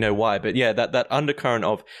particularly know why, but that undercurrent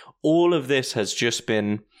of all of this has just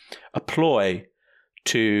been a ploy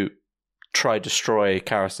to try destroy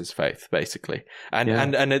Karras's faith, basically.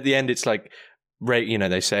 And at the end, it's like,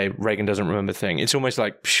 they say Reagan doesn't remember a thing. It's almost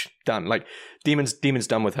like done. Like demon's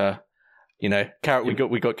done with her. We got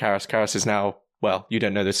Karras. Karras is now, well, you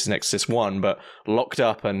don't know this is in Exorcist 1, but locked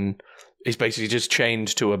up and is basically just chained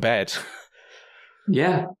to a bed.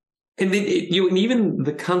 Yeah. And then and even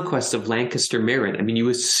the conquest of Lancaster Marin, I mean, you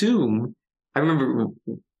assume, I remember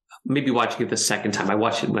maybe watching it the second time. I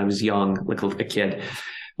watched it when I was young, like a kid,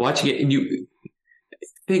 watching it, and you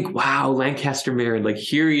think, wow, Lancaster Marin, like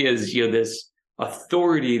here he is, this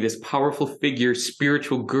authority, this powerful figure,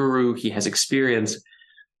 spiritual guru, he has experience.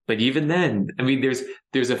 But even then, I mean, there's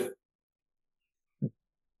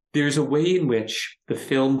a way in which the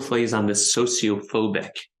film plays on this sociophobic,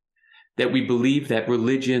 that we believe that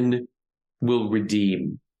religion will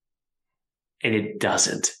redeem, and it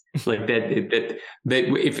doesn't. Like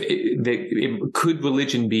could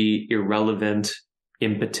religion be irrelevant,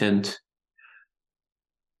 impotent?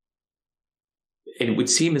 And it would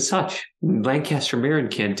seem as such. Lancaster Marin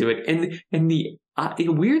can't do it, and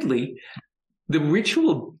weirdly, the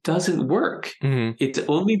ritual doesn't work. Mm-hmm. It's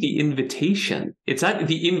only the invitation. It's not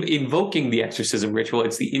the invoking the exorcism ritual.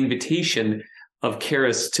 It's the invitation of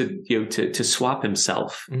Karras to swap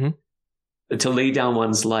himself, mm-hmm. to lay down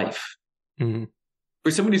one's life mm-hmm.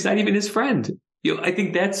 for someone who's not even his friend. I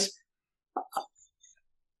think that's,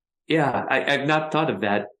 I've not thought of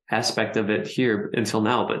that aspect of it here until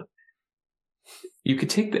now, but you could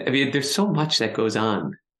take there's so much that goes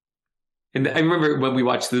on. And I remember when we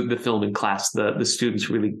watched the film in class, the students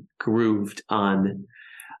really grooved on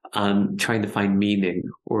trying to find meaning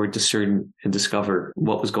or discern and discover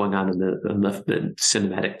what was going on in the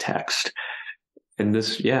cinematic text. And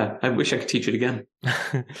this, I wish I could teach it again.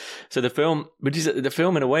 So the film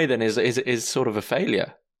in a way then is sort of a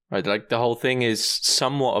failure, right? Like the whole thing is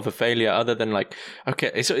somewhat of a failure, other than like,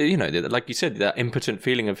 okay, it's, you know, like you said, that impotent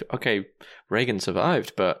feeling of, okay, Reagan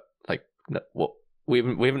survived, but like, what, we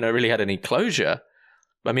haven't really had any closure.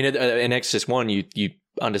 I mean, in Exorcist 1, you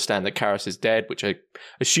understand that Karras is dead, which I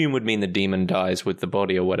assume would mean the demon dies with the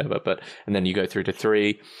body or whatever. And then you go through to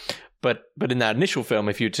 3. But in that initial film,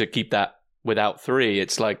 if you were to keep that without 3,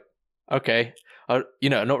 it's like, okay, you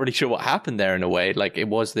know, I'm not really sure what happened there in a way. Like it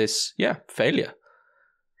was this, failure.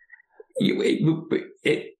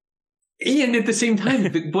 And at the same time,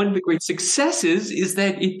 one of the great successes is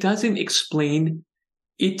that it doesn't explain,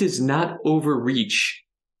 it does not overreach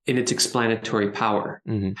in its explanatory power.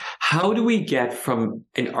 Mm-hmm. How do we get from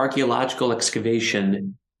an archaeological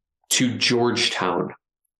excavation to Georgetown?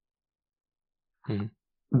 Mm-hmm.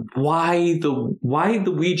 Why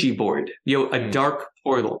the Ouija board? You know, a dark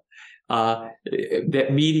portal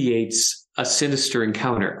that mediates a sinister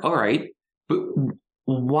encounter. All right, but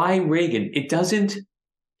why Reagan?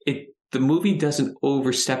 The movie doesn't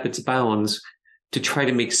overstep its bounds to try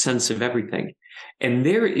to make sense of everything. And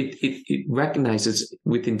there it recognizes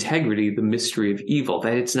with integrity the mystery of evil,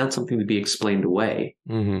 that it's not something to be explained away.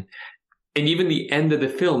 Mm-hmm. And even the end of the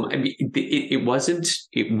film, I mean,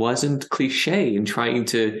 it wasn't cliche in trying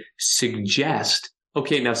to suggest,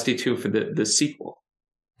 okay, now stay tuned for the sequel.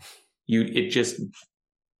 It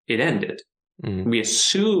ended. Mm-hmm. We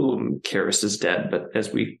assume Karras is dead, but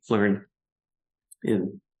as we learn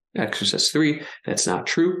in Exorcist 3, that's not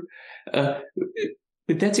true. But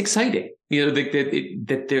that's exciting. You know,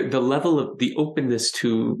 the level of the openness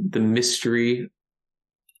to the mystery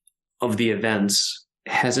of the events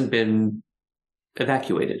hasn't been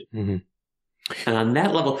evacuated. Mm-hmm. And on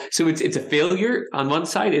that level, so it's a failure on one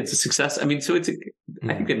side, it's a success. I mean, so I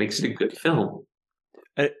think that makes it a good film.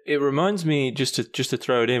 It reminds me, just to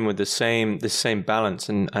throw it in with the same balance,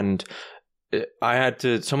 and I had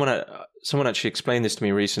to someone actually explained this to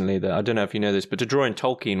me recently, that I don't know if you know this, but to draw in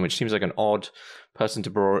Tolkien, which seems like an odd person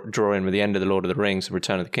to draw in with the end of the Lord of the Rings, the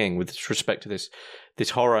Return of the King, with respect to this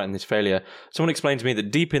horror and this failure. Someone explained to me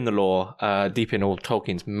that deep in the lore, deep in all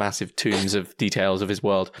Tolkien's massive tombs of details of his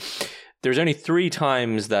world, there's only 3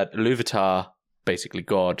 times that Iluvatar, basically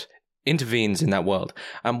God, intervenes in that world.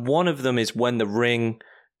 And one of them is when the ring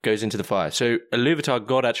goes into the fire. So Iluvatar,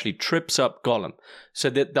 God, actually trips up Gollum. So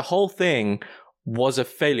that the whole thing was a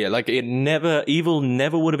failure. Like evil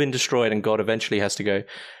never would have been destroyed, and God eventually has to go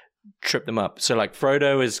trip them up. So like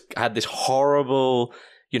Frodo has had this horrible,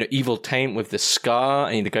 you know, evil taint with the scar,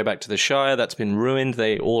 and to go back to the Shire, that's been ruined.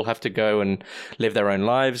 They all have to go and live their own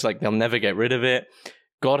lives. Like they'll never get rid of it.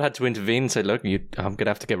 God had to intervene and say, look, I'm going to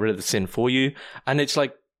have to get rid of the sin for you. And it's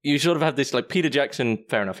like, you sort of have this, like, Peter Jackson,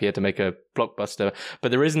 fair enough, he had to make a blockbuster, but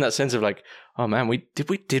there isn't that sense of like, oh man,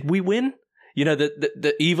 did we win? You know,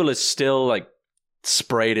 the evil is still like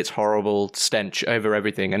sprayed its horrible stench over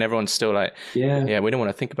everything, and everyone's still like, yeah, we don't want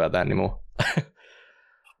to think about that anymore.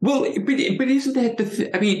 Well, but isn't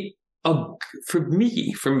that I mean, for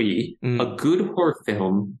me, a good horror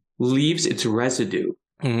film leaves its residue.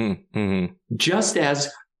 Mm-hmm. Mm-hmm. Just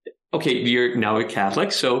as, okay, you're now a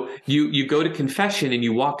Catholic, so you go to confession and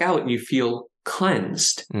you walk out and you feel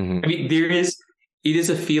cleansed. Mm-hmm. I mean, it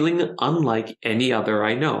is a feeling unlike any other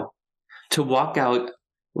I know. To walk out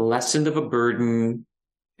lessened of a burden,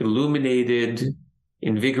 illuminated,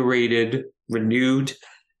 invigorated, renewed.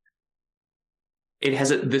 It has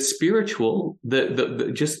the spiritual,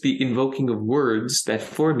 the just the invoking of words, that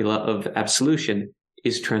formula of absolution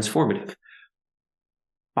is transformative.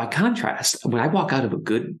 By contrast, when I walk out of a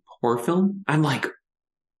good horror film, I'm like,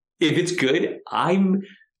 if it's good, I'm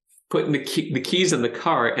putting the keys in the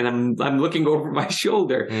car and I'm looking over my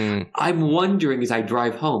shoulder. I'm wondering as I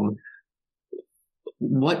drive home,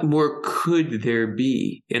 what more could there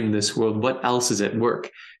be in this world? What else is at work?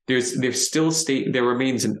 There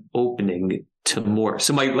remains an opening to more.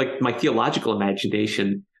 So my theological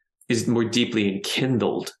imagination is more deeply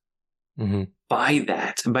enkindled by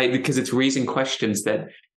that, because it's raising questions that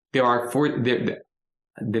there are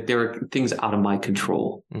things out of my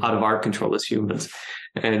control, out of our control as humans,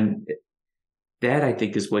 and that I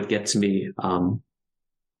think is what gets me.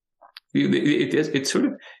 It sort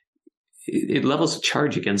of. It levels a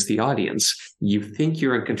charge against the audience. You think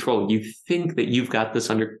you're in control. You think that you've got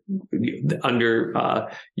this under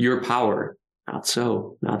your power. Not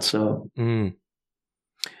so.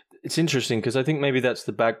 It's interesting because I think maybe that's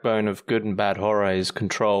the backbone of good and bad horror, is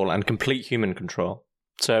control, and complete human control.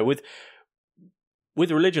 So with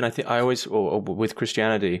religion, I think or with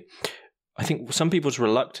Christianity, I think some people's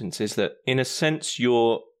reluctance is that in a sense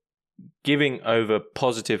you're giving over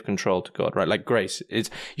positive control to God, right? Like grace,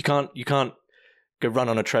 you can't go run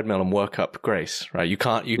on a treadmill and work up grace, right? You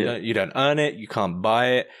don't earn it. You can't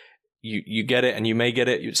buy it. You get it, and you may get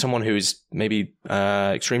it. Someone who is maybe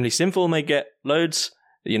extremely sinful may get loads,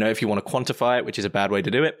 if you want to quantify it, which is a bad way to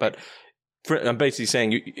do it. But I'm basically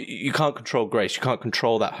saying you can't control grace. You can't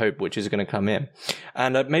control that hope which is going to come in.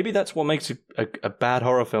 And maybe that's what makes a bad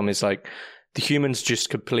horror film, is like the humans just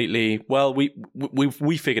completely, well,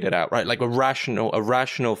 we figured it out, right? Like a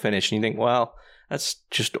rational finish. And you think, well, that's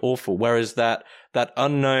just awful. Whereas that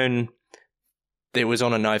unknown, it was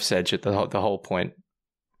on a knife's edge at the whole point.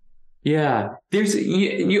 Yeah, there's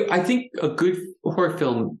I think a good horror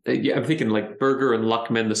film. I'm thinking like Berger and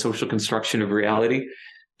Luckman, The Social Construction of Reality.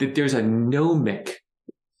 That there's a gnomic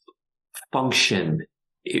function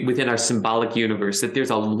within our symbolic universe. That there's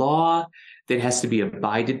a law that has to be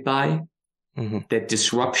abided by. Mm-hmm. That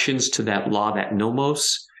disruptions to that law, that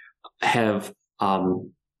nomos, have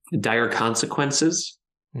dire consequences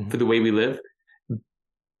for the way we live.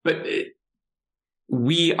 But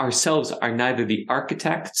we ourselves are neither the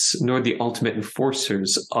architects nor the ultimate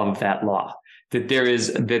enforcers of that law. That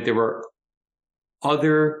there were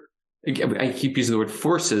other, I keep using the word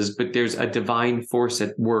forces, but there's a divine force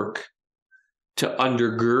at work to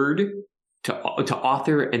undergird, to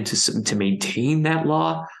author, and to maintain that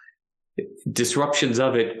law. Disruptions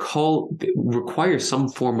of it require some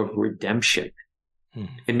form of redemption.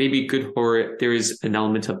 And maybe good horror, there is an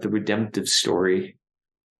element of the redemptive story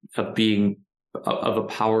of being of a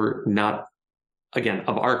power not, again,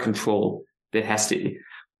 of our control, that has to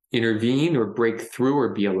intervene or break through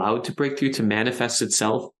or be allowed to break through to manifest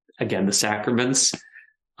itself. Again, the sacraments,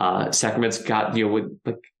 God,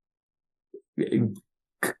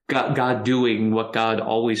 God doing what God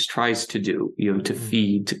always tries to do, to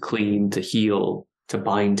feed, to clean, to heal, to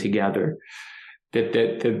bind together. That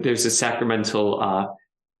there's a sacramental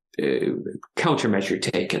countermeasure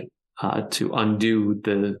taken to undo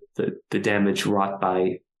the damage wrought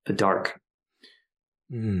by the dark.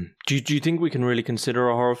 Do you think we can really consider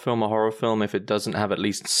a horror film if it doesn't have at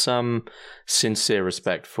least some sincere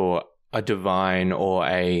respect for a divine or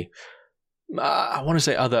I want to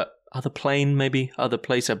say other plane, maybe other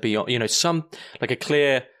place beyond, some like a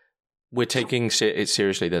clear, we're taking it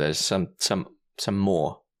seriously, that there's some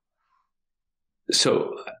more.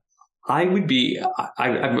 So I would be.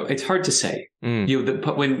 It's hard to say.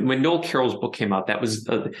 When Noel Carroll's book came out, that was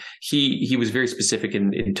he was very specific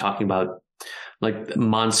in talking about like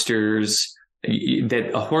monsters.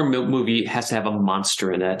 That a horror movie has to have a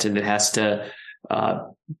monster in it, and it has to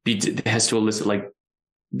elicit like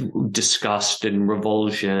disgust and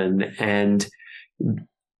revulsion, and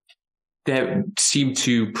that seemed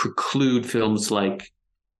to preclude films like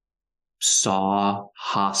Saw,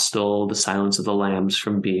 Hostel, The Silence of the Lambs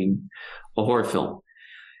from being a horror film.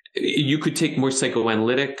 You could take more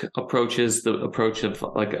psychoanalytic approaches, the approach of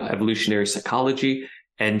like evolutionary psychology,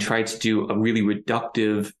 and try to do a really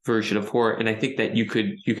reductive version of horror. And I think that you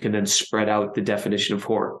can then spread out the definition of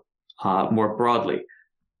horror more broadly.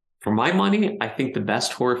 For my money, I think the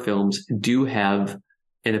best horror films do have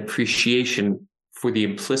an appreciation for the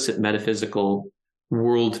implicit metaphysical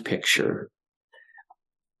world picture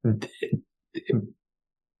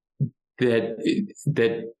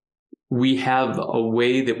that we have a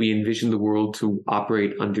way that we envision the world to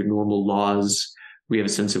operate under normal laws. We have a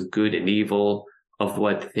sense of good and evil, of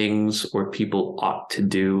what things or people ought to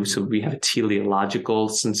do. So we have a teleological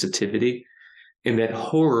sensitivity, and that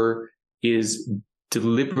horror is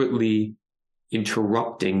deliberately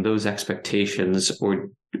interrupting those expectations or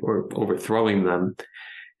overthrowing them.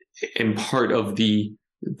 And part of the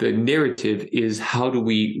narrative is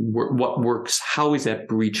what works, how is that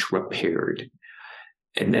breach repaired?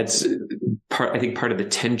 And that's I think part of the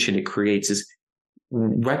tension it creates is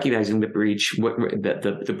recognizing the breach,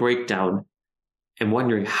 the breakdown, and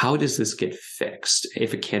wondering, how does this get fixed,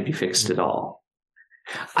 if it can't be fixed at all?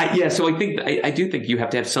 So I do think you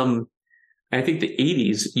have to have some. I think the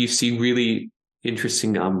 80s, you see really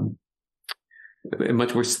interesting,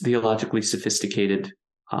 much more theologically sophisticated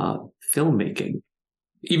filmmaking.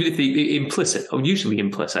 Even if usually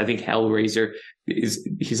implicit. I think Hellraiser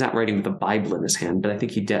he's not writing with a Bible in his hand, but I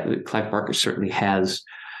think Clive Barker certainly has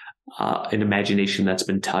an imagination that's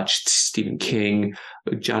been touched. Stephen King,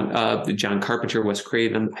 John Carpenter, Wes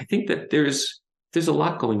Craven. I think that there's a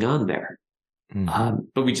lot going on there,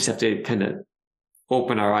 but we just have to kind of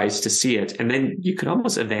open our eyes to see it, and then you could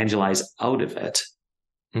almost evangelize out of it.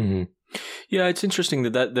 Mm-hmm. Yeah, it's interesting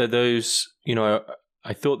that those,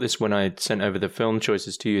 I thought this when I sent over the film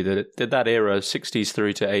choices to you, that era, 60s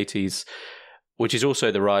through to 80s, which is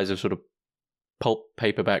also the rise of sort of pulp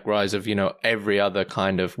paperback rise of, every other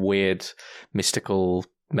kind of weird, mystical,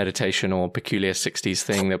 meditation or peculiar 60s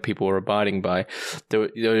thing that people were abiding by. There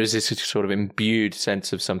was this sort of imbued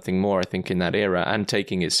sense of something more, I think, in that era, and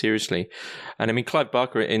taking it seriously. And I mean, Clive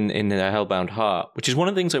Barker in Hellbound Heart, which is one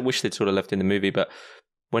of the things I wish they'd sort of left in the movie, but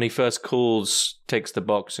when he first takes the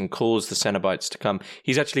box and calls the Cenobites to come,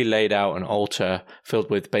 he's actually laid out an altar filled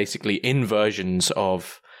with basically inversions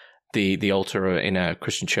of the altar in a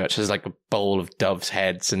Christian church. There's like a bowl of doves'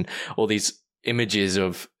 heads and all these images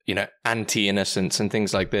of, you know, anti-innocence and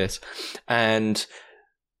things like this. And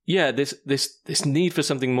yeah, this need for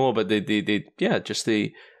something more, but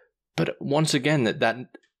but once again, that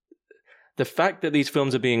the fact that these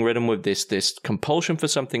films are being written with this compulsion for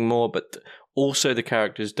something more, but also the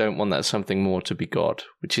characters don't want that something more to be God,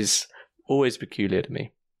 which is always peculiar to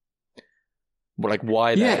me. Like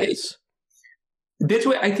why that is. That's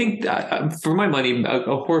what I think, for my money,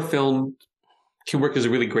 a horror film can work as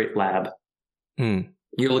a really great lab.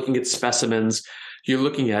 You're looking at specimens. You're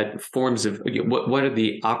looking at forms of what are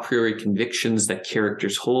the a priori convictions that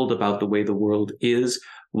characters hold about the way the world is,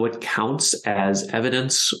 what counts as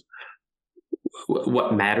evidence,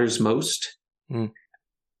 what matters most. And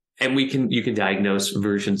you can diagnose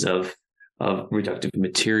versions of reductive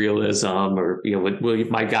materialism, or, you know, what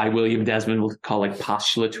my guy William Desmond will call like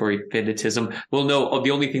postulatory finitism. Well, no, the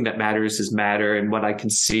only thing that matters is matter, and what I can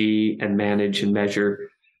see and manage and measure,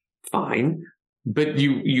 fine. But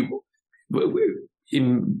you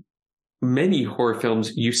in many horror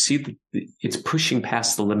films, you see that it's pushing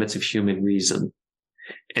past the limits of human reason,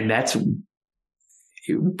 and that's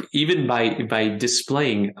even by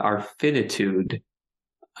displaying our finitude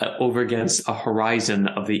over against a horizon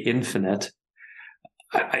of the infinite.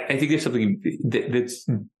 I think there's something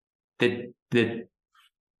that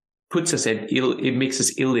puts us it makes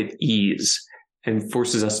us ill at ease and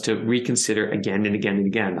forces us to reconsider again and again and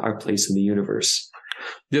again our place in the universe.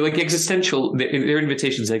 They're like existential. Their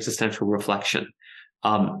invitations to existential reflection.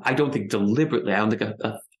 I don't think deliberately. I don't think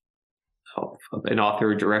an author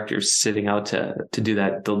or director is sitting out to do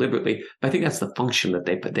that deliberately. But I think that's the function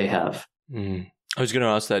that they have. I was going to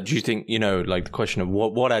ask that. Do you think, you know, like the question of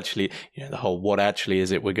what actually, you know, the whole what actually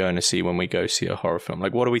is it we're going to see when we go see a horror film?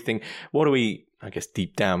 Like, what do we think? What do we, I guess,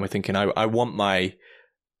 deep down, we're thinking, I want my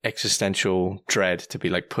existential dread to be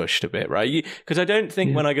like pushed a bit, right? Because I don't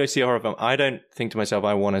think when I go see a horror film, I don't think to myself,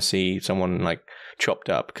 I want to see someone like chopped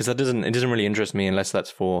up, because it doesn't really interest me unless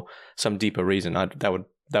that's for some deeper reason.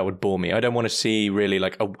 That would bore me. I don't want to see really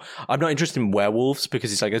like I'm not interested in werewolves,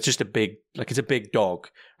 because it's like it's a big dog.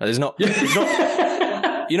 It's not you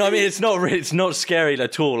know what I mean? It's not scary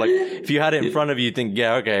at all. Like if you had it in front of you, you'd think,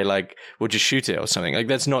 yeah, okay, like we'll just shoot it or something. Like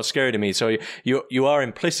that's not scary to me. So you are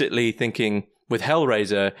implicitly thinking with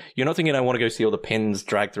Hellraiser, you're not thinking I want to go see all the pins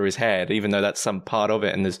dragged through his head, even though that's some part of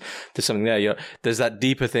it and there's something there. There's that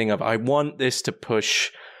deeper thing of I want this to push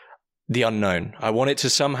the unknown. I want it to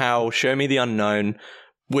somehow show me the unknown,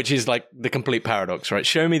 which is like the complete paradox, right?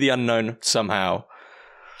 Show me the unknown somehow.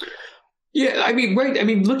 Yeah, I mean, right. I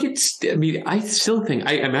mean, I still think,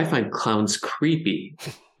 I find clowns creepy,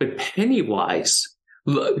 but Pennywise,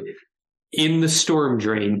 look, in the storm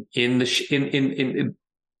drain, in the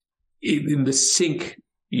sink,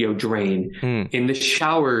 you know, drain, in the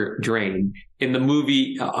shower drain, in the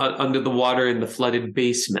movie Under the Water in the flooded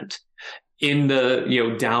basement, in the, you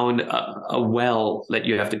know, down a well that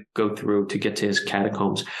you have to go through to get to his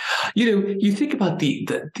catacombs. You know, you think about the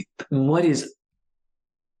what is.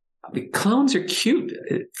 The clowns are cute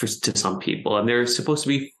to some people, and they're supposed to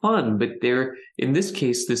be fun, but they're, in this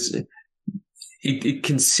case, it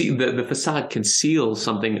can see the facade conceals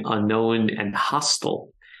something unknown and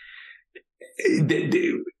hostile. And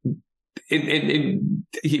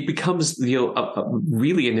he becomes, you know,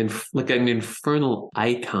 really an infernal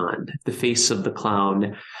icon. The face of the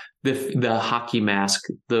clown, the hockey mask,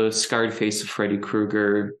 the scarred face of Freddy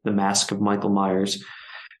Krueger, the mask of Michael Myers,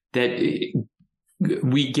 that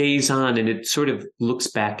we gaze on, and it sort of looks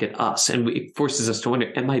back at us, and it forces us to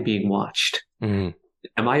wonder, am I being watched? Am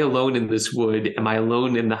I alone in this wood? Am I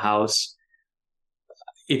alone in the house?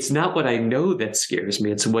 It's not what I know that scares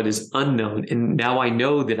me. It's what is unknown. And now I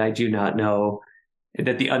know that I do not know,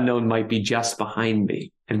 that the unknown might be just behind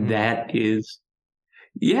me. And that is,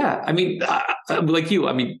 yeah, I mean, like you,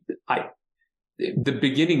 I mean, the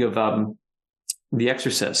beginning of The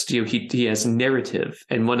Exorcist, you know, he has narrative,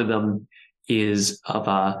 and one of them is of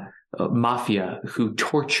a mafia who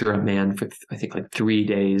torture a man for, I think, like 3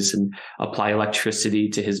 days and apply electricity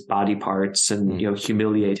to his body parts and, you know,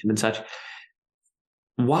 humiliate him and such.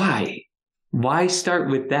 Why start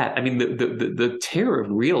with that? I mean, the terror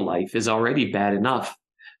of real life is already bad enough,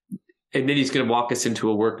 and then he's going to walk us into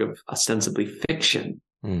a work of ostensibly fiction.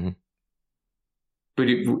 But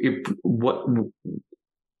but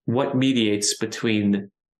what mediates between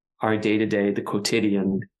our day-to-day, the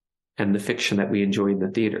quotidian, and the fiction that we enjoy in the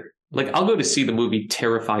theater? Like, I'll go to see the movie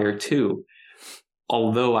Terrifier 2,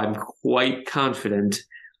 although I'm quite confident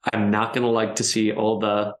I'm not going to like to see all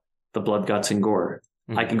the blood, guts, and gore.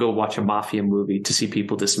 Mm-hmm. I can go watch a mafia movie to see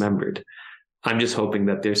people dismembered. I'm just hoping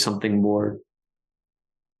that there's something more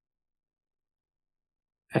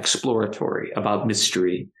exploratory about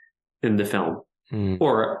mystery in the film. Mm-hmm.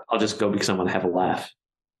 Or I'll just go because I want to have a laugh.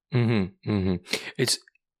 Mm-hmm. Mm-hmm. It's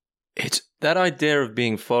that idea of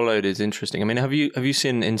being followed is interesting. I mean, have you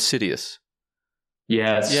seen Insidious?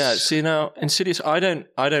 Yes. Yeah. See, now Insidious, I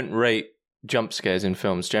don't rate jump scares in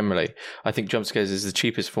films generally. I think jump scares is the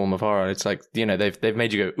cheapest form of horror. It's like, you know, they've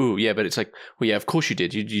made you go, ooh, yeah, but it's like, well, yeah, of course you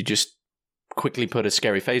did. You just quickly put a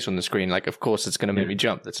scary face on the screen. Like, of course it's going to make me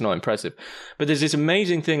jump. That's not impressive. But there's this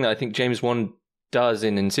amazing thing that I think James Wan does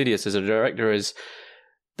in Insidious as a director is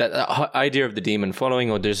that idea of the demon following,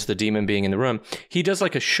 or just the demon being in the room. He does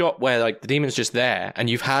like a shot where like the demon's just there and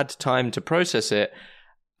you've had time to process it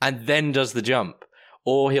and then does the jump.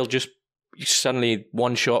 Or he'll just suddenly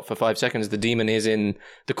one shot for 5 seconds, the demon is in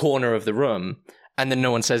the corner of the room and then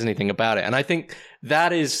no one says anything about it. And I think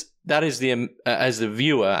that is the, as the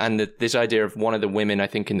viewer, and this idea of one of the women, I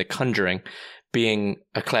think in The Conjuring, being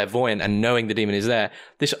a clairvoyant and knowing the demon is there.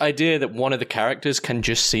 This idea that one of the characters can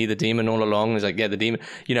just see the demon all along is like, yeah, the demon,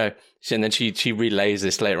 you know, and then she relays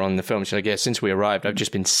this later on in the film. She's like, yeah, since we arrived, I've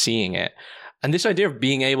just been seeing it. And this idea of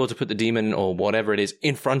being able to put the demon or whatever it is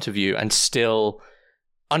in front of you and still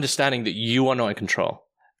understanding that you are not in control.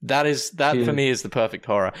 That for me is the perfect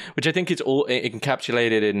horror, which I think it's all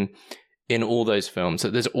encapsulated in all those films.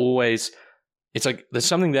 That there's always, it's like there's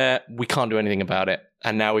something there, we can't do anything about it,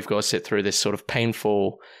 and now we've got to sit through this sort of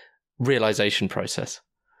painful realization process.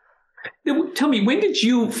 Now, tell me, when did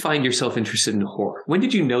you find yourself interested in horror? When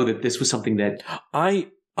did you know that this was something that I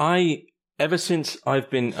ever since I've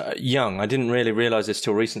been young, I didn't really realize this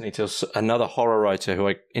till recently, till another horror writer who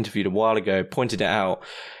I interviewed a while ago pointed it out.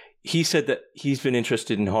 He said that he's been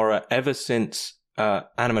interested in horror ever since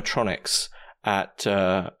animatronics at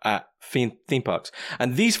theme parks.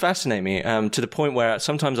 And these fascinate me to the point where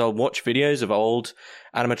sometimes I'll watch videos of old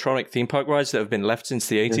animatronic theme park rides that have been left since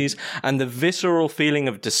the 80s, and the visceral feeling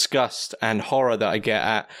of disgust and horror that I get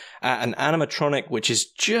at an animatronic which is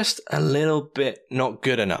just a little bit not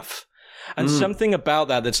good enough. And something about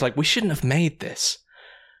that's like, we shouldn't have made this,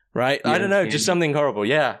 right? I don't know, just something horrible.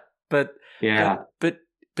 Yeah. But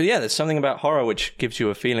yeah, there's something about horror which gives you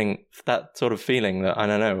a feeling, that sort of feeling that, I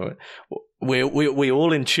don't know, we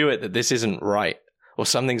all intuit that this isn't right, or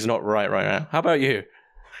something's not right now. How about you?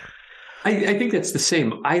 I think that's the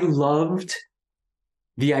same. I loved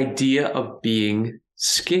the idea of being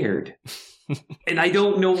scared. And I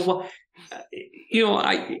don't know what, you know,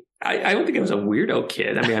 I don't think I was a weirdo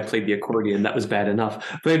kid. I mean, I played the accordion. That was bad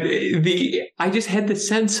enough. But I just had the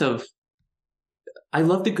sense of, I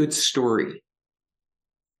loved a good story.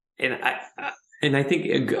 And I think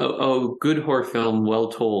a good horror film,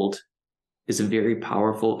 well told, is a very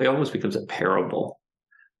powerful, it almost becomes a parable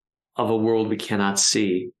of a world we cannot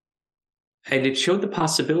see. And it showed the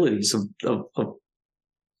possibilities of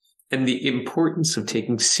and the importance of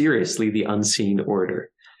taking seriously the unseen order.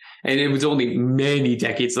 And it was only many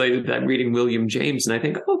decades later that I'm reading William James, and I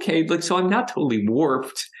think, okay, like, so I'm not totally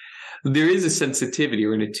warped. There is a sensitivity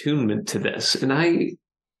or an attunement to this. And I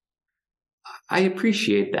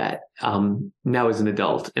appreciate that now as an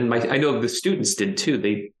adult. And I know the students did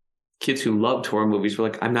too. Kids who loved horror movies were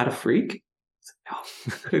like, I'm not a freak. No,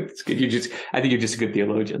 it's good. I think you're just a good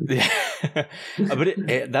theologian. Yeah. But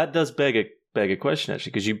that does beg a question,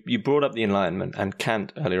 actually, because you brought up the Enlightenment and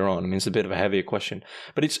Kant earlier on. I mean, it's a bit of a heavier question,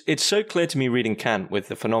 but it's so clear to me reading Kant with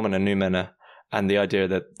the phenomena noumena and the idea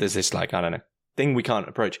that there's this, like, I don't know, thing we can't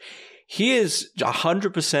approach. He is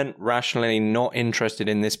 100% rationally not interested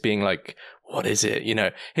in this being like, what is it? You know,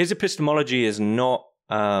 his epistemology is not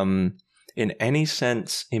in any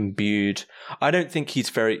sense imbued. I don't think he's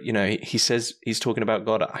very, you know, he says he's talking about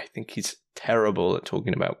God. I think he's terrible at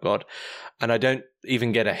talking about God. And I don't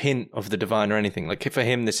even get a hint of the divine or anything. Like, for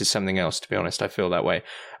him, this is something else, to be honest. I feel that way.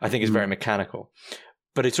 I think it's very mechanical.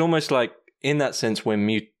 But it's almost like, in that sense, we're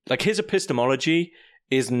mute. Like, his epistemology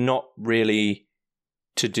is not really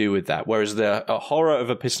to do with that. Whereas the horror of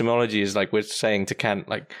epistemology is like, we're saying to Kant,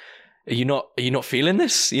 like, are you not feeling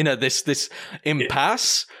this? You know, this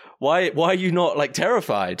impasse? Why are you not, like,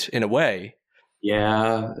 terrified in a way?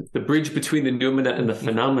 Yeah, the bridge between the noumena and the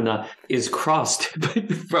phenomena is crossed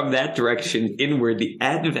from that direction inward. The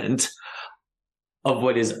advent of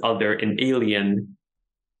what is other and alien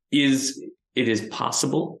is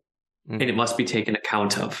possible, and it must be taken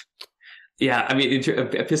account of. Yeah, I mean,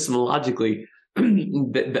 epistemologically,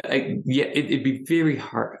 it'd be very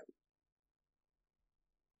hard.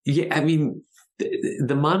 Yeah, I mean,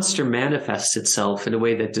 the monster manifests itself in a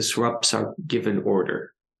way that disrupts our given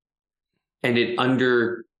order, and it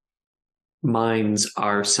undermines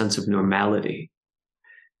our sense of normality.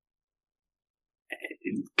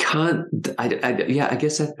 I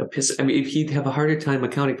guess that I mean, he'd have a harder time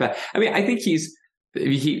accounting for that. I mean, I think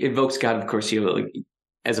he invokes God, of course, like,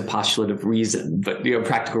 as a postulate of reason, but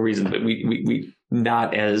practical reason, but we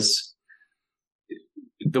not as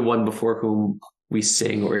the one before whom we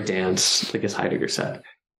sing or dance, like as Heidegger said,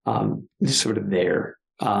 just sort of there,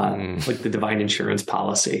 like the divine insurance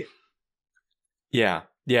policy. Yeah.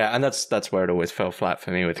 Yeah, and that's where it always fell flat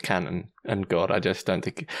for me with Kant and God. I just don't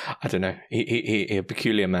think, I don't know, he a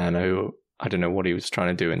peculiar man who, I don't know what he was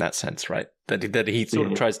trying to do in that sense, right? That he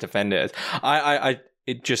sort of tries to defend it as,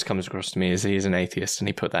 it just comes across to me as he's an atheist, and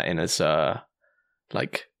he put that in as as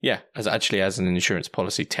an insurance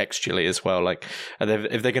policy textually as well. Like,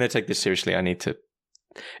 if they're going to take this seriously, I need to.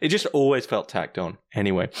 It just always felt tacked on.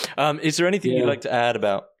 Anyway, is there anything you'd like to add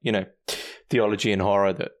about theology and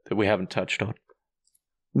horror that we haven't touched on?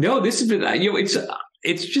 No, this has been,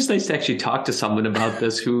 it's just nice to actually talk to someone about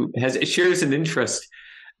this who shares an interest.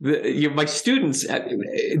 My students,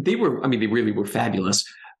 they really were fabulous,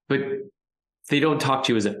 but they don't talk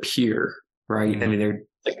to you as a peer, right? Mm-hmm. I mean, they're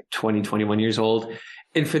like 20, 21 years old.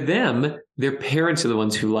 And for them, their parents are the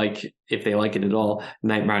ones who like, if they like it at all,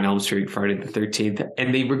 Nightmare on Elm Street, Friday the 13th.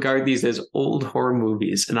 And they regard these as old horror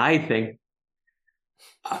movies. And I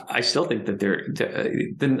still think that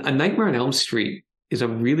A Nightmare on Elm Street is a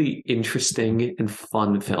really interesting and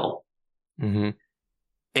fun film. Mm-hmm.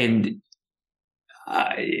 And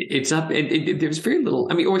it's not, there's very little,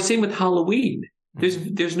 I mean, or same with Halloween.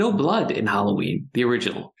 There's no blood in Halloween, the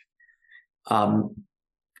original.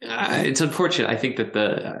 It's unfortunate. I think that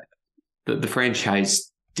the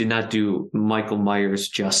franchise did not do Michael Myers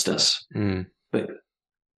justice. But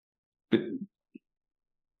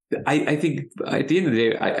I think at the end of the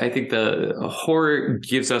day, I think the horror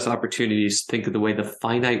gives us opportunities to think of the way the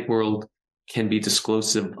finite world can be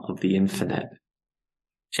disclosive of the infinite,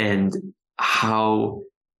 and how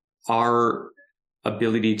our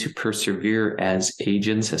ability to persevere as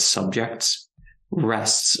agents, as subjects,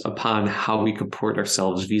 rests upon how we comport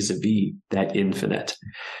ourselves vis-a-vis that infinite.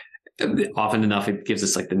 Often enough, it gives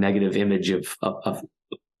us like the negative image of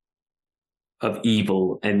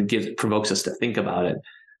evil and provokes us to think about it.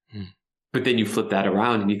 But then you flip that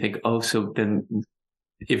around and you think, oh, so then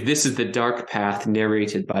if this is the dark path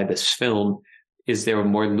narrated by this film, is there a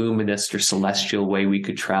more luminous or celestial way we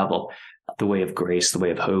could travel? The way of grace, the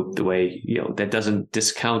way of hope, the way, that doesn't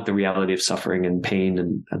discount the reality of suffering and pain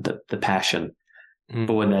and the passion,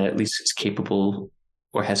 but one that at least is capable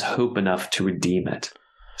or has hope enough to redeem it.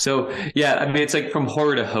 So, yeah, I mean, it's like from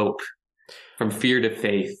horror to hope, from fear to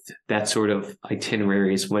faith, that sort of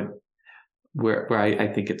itinerary is where I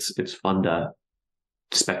think it's fun to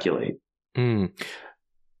speculate.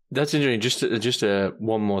 That's interesting. Just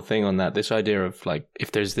one more thing on that. This idea of like,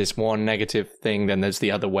 if there's this one negative thing, then there's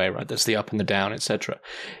the other way, right? There's the up and the down, etc.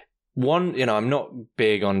 One, I'm not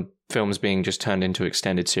big on films being just turned into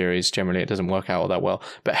extended series. Generally, it doesn't work out all that well.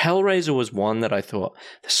 But Hellraiser was one that I thought,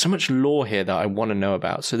 there's so much lore here that I want to know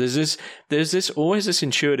about. So there's always this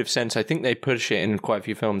intuitive sense. I think they push it in quite a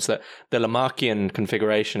few films, that the Lamarckian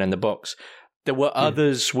configuration and the box. There were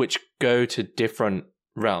others which go to different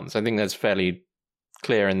realms. I think that's fairly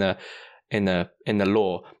clear in the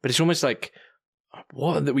lore, but it's almost like,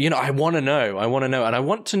 what, I want to know, and I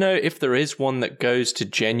want to know if there is one that goes to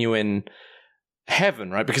genuine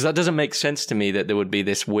heaven, right? Because that doesn't make sense to me that there would be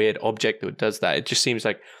this weird object that does that. It just seems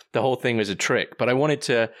like the whole thing was a trick. But I wanted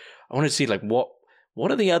to see like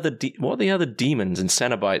what are the other demons and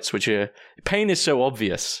Cenobites, which are, pain is so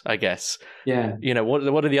obvious, I guess. Yeah.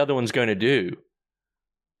 What are the other ones going to do?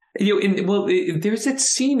 There's that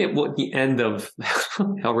scene at the end of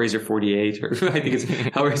Hellraiser 48, or I think it's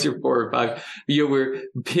Hellraiser 4 or 5, where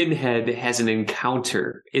Pinhead has an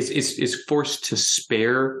encounter, is forced to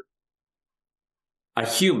spare a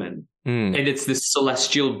human, and it's this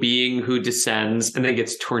celestial being who descends and then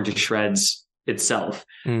gets torn to shreds itself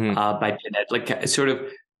by Pinhead. Like, sort of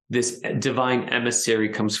this divine emissary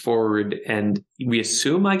comes forward, and we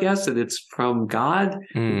assume, I guess, that it's from God.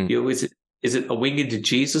 Is it a winged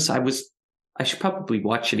Jesus? I should probably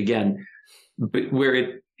watch it again, but where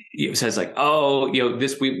it says like, oh,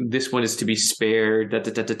 this one is to be spared,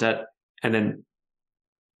 and then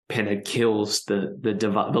Pinhead kills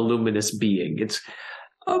the luminous being.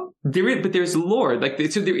 Oh, there is, but there's lore. Like,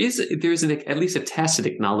 so there is at least a tacit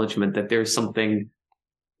acknowledgement that there's something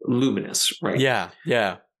luminous, right? Yeah,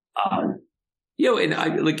 yeah. And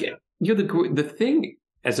I like, the thing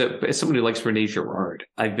as someone who likes Renee Girard,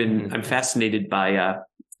 I'm fascinated by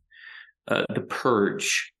the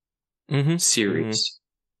Purge series.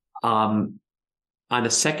 On a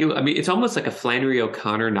secular, I mean, it's almost like a Flannery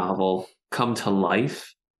O'Connor novel come to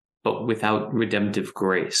life, but without redemptive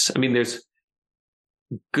grace. I mean, there's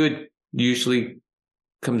good usually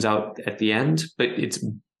comes out at the end, but it's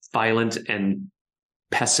violent and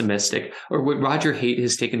pessimistic, or what Roger Haight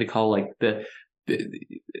has taken to call like the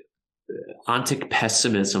ontic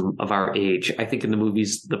pessimism of our age. I think in the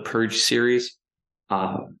movies, the Purge series,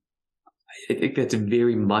 I think that's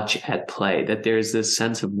very much at play, that there's this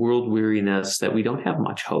sense of world weariness, that we don't have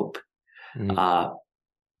much hope, the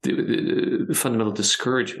fundamental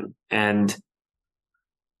discouragement. And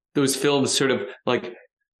those films sort of like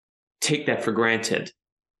take that for granted,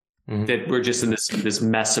 that we're just in this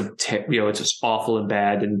mess of, it's just awful and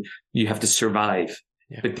bad and you have to survive,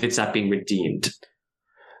 but it's not being redeemed.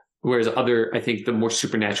 Whereas I think the more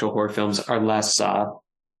supernatural horror films are less, I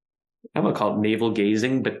don't want to call it navel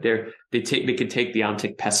gazing, but they can take the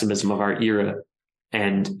ontic pessimism of our era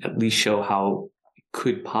and at least show how it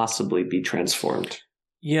could possibly be transformed.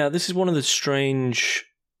 Yeah, this is one of the strange.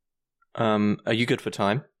 Are you good for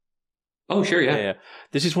time? Oh, sure, yeah.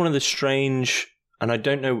 This is one of the strange, and I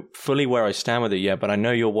don't know fully where I stand with it yet, but I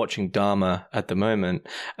know you're watching Dharma at the moment,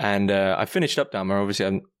 and I finished up Dharma.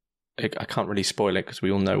 Obviously, I can't really spoil it because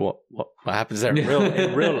we all know what happens there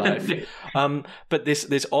in real life. But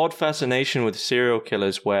this odd fascination with serial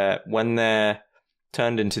killers, where when they're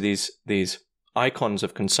turned into these icons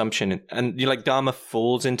of consumption, and like Dharma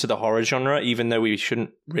falls into the horror genre, even though we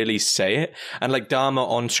shouldn't really say it. And like Dharma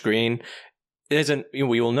on screen,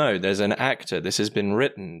 we all know there's an actor. This has been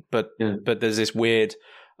written, but there's this weird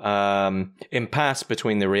impasse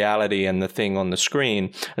between the reality and the thing on the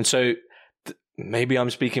screen, and so. Maybe I'm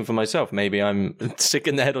speaking for myself. Maybe I'm sick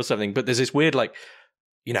in the head or something. But there's this weird, like,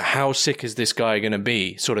 how sick is this guy going to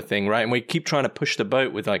be sort of thing, right? And we keep trying to push the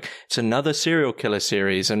boat with, like, it's another serial killer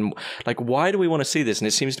series. And, like, why do we want to see this? And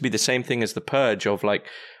it seems to be the same thing as The Purge of, like,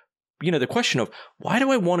 the question of, why do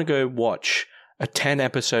I want to go watch a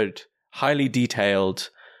 10-episode, highly detailed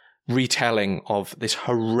retelling of this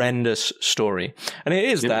horrendous story? And it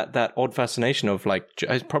is that odd fascination of, like,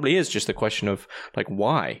 it probably is just the question of, like,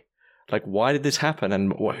 why? Like, why did this happen?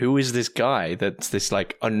 And who is this guy that's this,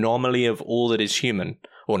 like, anomaly of all that is human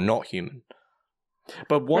or not human?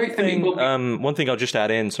 But one thing I'll just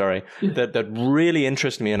add in, that really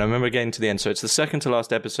interested me, and I remember getting to the end, so it's the second to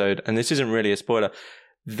last episode, and this isn't really a spoiler.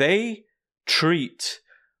 They treat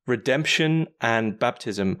redemption and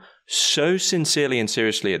baptism so sincerely and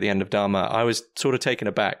seriously at the end of Dharma. I was sort of taken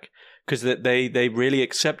aback, because they really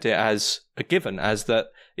accept it as a given, as that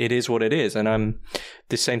it is what it is. And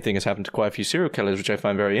this same thing has happened to quite a few serial killers, which I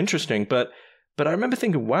find very interesting. But I remember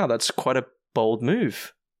thinking, wow, that's quite a bold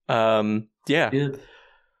move. Yeah.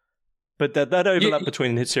 But that overlap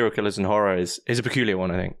between serial killers and horror is a peculiar one,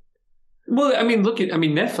 I think. Well, I mean,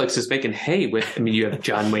 Netflix is making hay with, you have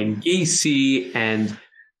John Wayne Gacy, and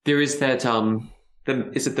there is that,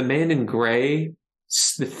 is it The Man in Gray,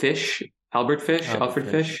 the Fish, Alfred Fish? Albert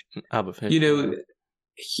Fish.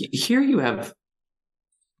 Here you have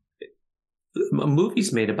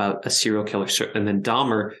movies made about a serial killer, and then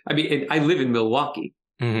Dahmer. I mean, I live in Milwaukee,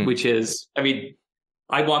 which is,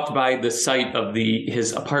 I walked by the site of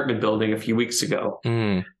his apartment building a few weeks ago.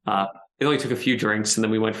 It only took a few drinks, and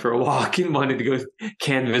then we went for a walk and wanted to go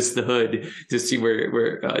canvass the hood to see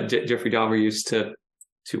where Jeffrey Dahmer used to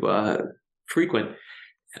frequent,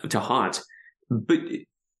 to haunt. But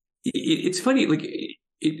it's funny, like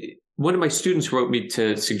one of my students wrote me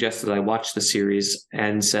to suggest that I watch the series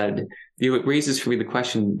and said, it raises for me the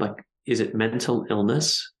question, like, is it mental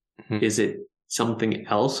illness? Is it something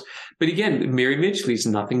else? But again, Mary Midgley's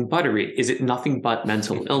nothing buttery. Is it nothing but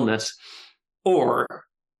mental illness?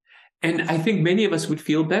 And I think many of us would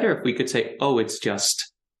feel better if we could say, oh, it's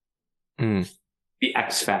just the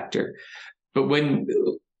X factor. But when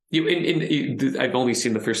I've only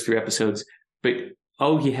seen the first 3 episodes, but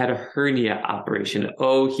he had a hernia operation.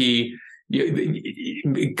 Could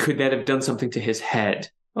that have done something to his head?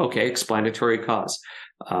 Okay, explanatory cause.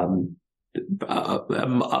 A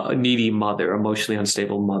needy mother, emotionally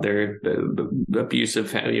unstable mother,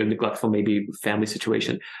 abusive, neglectful, maybe family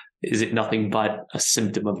situation. Is it nothing but a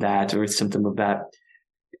symptom of that, or a symptom of that?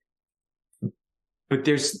 But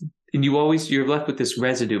you're left with this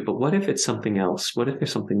residue. But what if it's something else? What if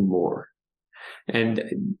there's something more? And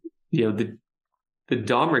the the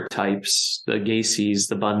Dahmer types, the Gacy's,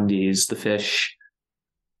 the Bundys, the Fish,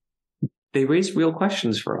 they raise real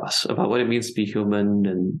questions for us about what it means to be human.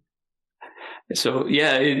 And so,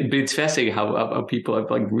 yeah, it's fascinating how people have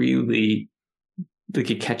like really, like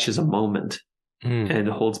it catches a moment and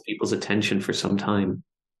holds people's attention for some time.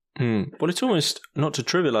 Well, it's almost, not to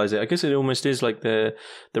trivialize it, I guess it almost is like the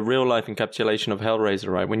real life encapsulation of Hellraiser,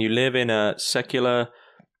 right? When you live in a secular,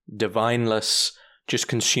 divineless, just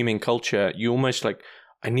consuming culture, you almost like,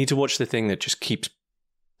 I need to watch the thing that just keeps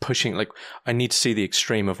pushing, like, I need to see the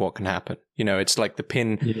extreme of what can happen. You know, it's like the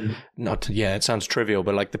pin, it sounds trivial,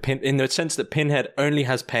 but like the pin, in the sense that Pinhead only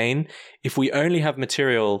has pain. If we only have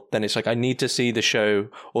material, then it's like, I need to see the show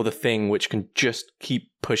or the thing which can just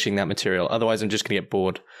keep pushing that material. Otherwise, I'm just going to get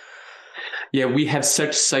bored. Yeah, we have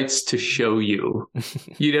such sights to show you.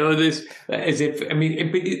 You know, this, as if, I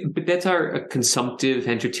mean, but that's our consumptive,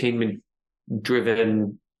 entertainment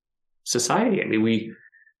driven society. I mean, we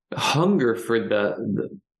hunger for the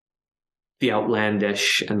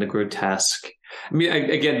outlandish and the grotesque. I mean,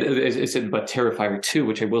 again, as I said about Terrifier 2,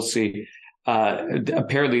 which I will see,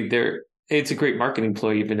 apparently it's a great marketing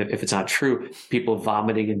ploy, even if it's not true. People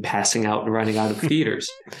vomiting and passing out and running out of theaters.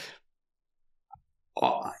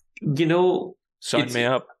 You know, sign me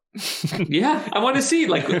up. Yeah, I want to see.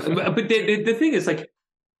 Like, but the thing is, like,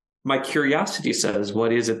 my curiosity says,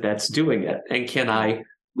 what is it that's doing it, and can I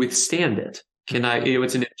withstand it? Can I? You know,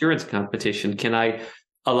 it's an endurance competition. Can I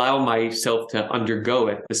allow myself to undergo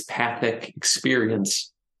it, this pathic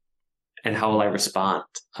experience, and how will I respond?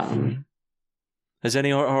 Has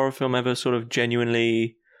any horror film ever sort of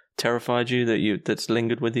genuinely terrified you that's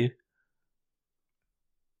lingered with you?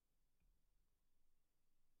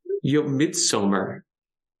 Midsommar.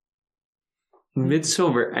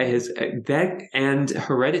 Midsommar has that and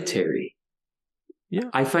Hereditary.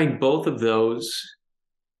 Yeah, I find both of those.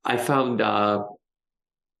 I found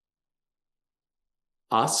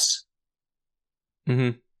Us.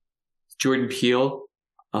 Jordan Peele.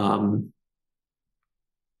 I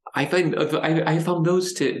found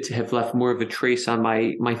those to have left more of a trace on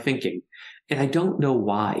my thinking, and I don't know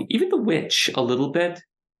why. Even The Witch, a little bit.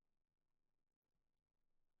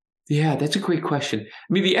 Yeah, that's a great question. I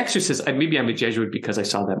mean, The Exorcist, maybe I'm a Jesuit because I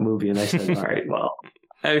saw that movie and I said, all right, well,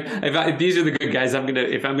 if these are the good guys,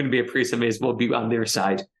 if I'm gonna be a priest, I may as well be on their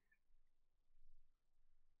side.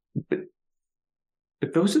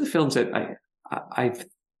 But those are the films that I've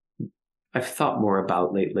thought more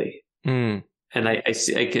about lately. And I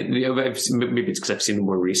see, maybe it's because I've seen them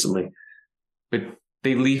more recently, but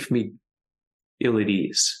they leave me ill at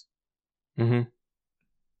ease.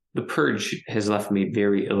 The Purge has left me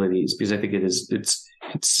very ill at ease because I think it's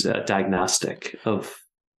diagnostic of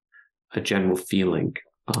a general feeling.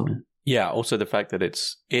 Yeah. Also, the fact that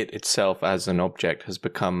it itself as an object has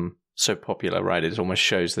become so popular, right? It almost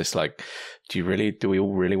shows this, like, do we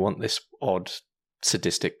all really want this odd,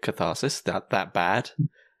 sadistic catharsis that bad?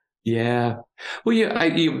 Yeah. Well, yeah.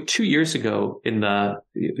 2 years ago in the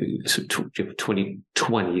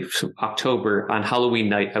 2020, so October, on Halloween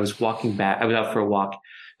night, I was walking back. I was out for a walk.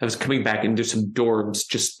 I was coming back, and there's some dorms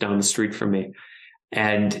just down the street from me.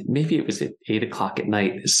 And maybe it was at 8 o'clock at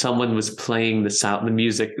night. Someone was playing the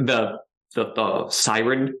music, the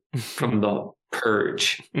siren from The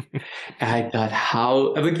Purge. And I thought,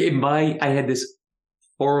 I had this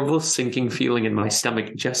horrible sinking feeling in my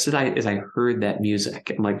stomach just as I heard that music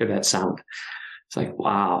and like that sound. It's like,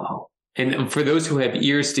 wow. And for those who have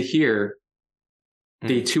ears to hear,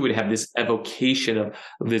 they too would have this evocation of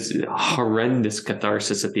this horrendous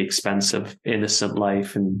catharsis at the expense of innocent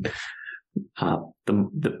life and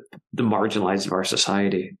the marginalized of our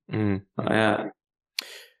society.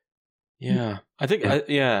 Yeah, I think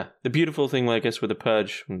the beautiful thing, I guess, with The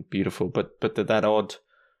Purge, beautiful, but that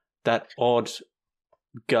odd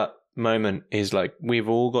gut moment is like, we've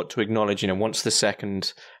all got to acknowledge, once the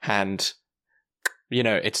second hand,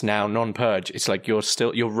 it's now non-Purge. It's like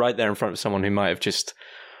you're right there in front of someone who might have just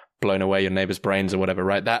blown away your neighbor's brains or whatever,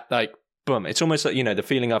 right? That, like, boom. It's almost like, the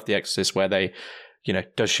feeling after The Exorcist where they,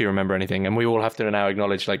 does she remember anything? And we all have to now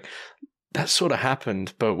acknowledge, like, that sort of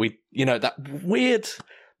happened, but we, that weird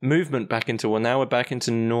movement back into, well, now we're back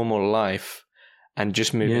into normal life and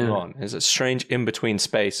just moving on. There's a strange in-between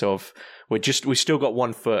space of, we've still got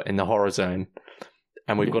 1 foot in the horror zone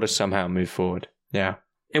and we've got to somehow move forward. Yeah.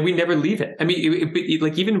 And we never leave it. I mean,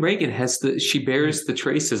 like, even Reagan she bears the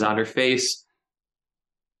traces on her face.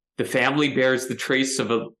 The family bears the trace of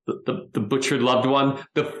the butchered loved one,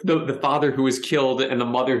 the father who was killed, and the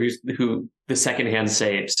mother who the secondhand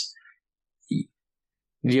saves.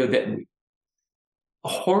 That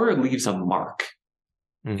horror leaves a mark.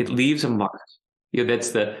 It leaves a mark.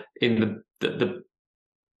 That's in the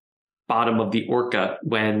bottom of the Orca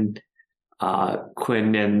when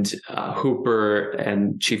Quinn and Hooper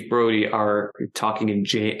and Chief Brody are talking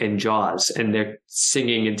in Jaws, and they're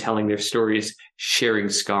singing and telling their stories, sharing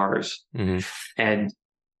scars. Mm-hmm. And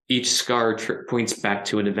each scar points back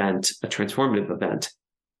to an event, a transformative event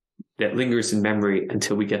that lingers in memory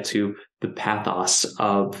until we get to the pathos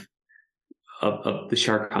of the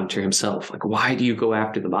shark hunter himself. Like, why do you go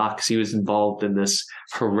after the box? He was involved in this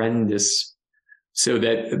horrendous, so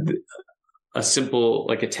that a simple,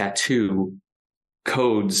 like a tattoo,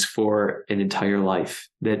 codes for an entire life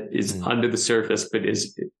that is under the surface, but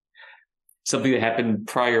is something that happened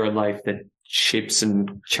prior in life that shapes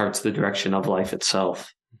and charts the direction of life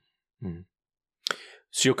itself.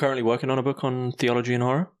 So you're currently working on a book on theology and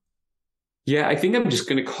horror? Yeah, I think I'm just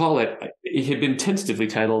going to call it. It had been tentatively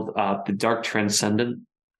titled "The Dark Transcendent: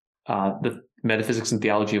 The Metaphysics and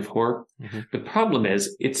Theology of Horror." Mm-hmm. The problem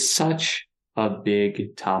is, it's such a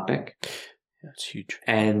big topic. That's huge.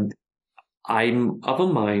 And I'm of a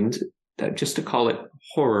mind that just to call it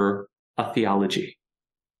horror, a theology.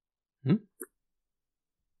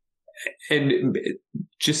 And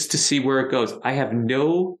just to see where it goes.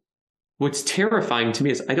 What's terrifying to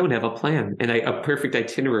me is I don't have a plan and a perfect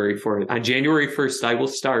itinerary for it. On January 1st, I will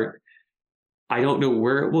start. I don't know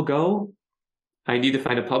where it will go. I need to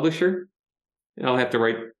find a publisher. I'll have to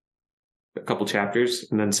write a couple chapters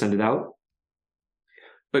and then send it out.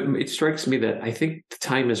 But it strikes me that I think the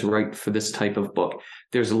time is right for this type of book.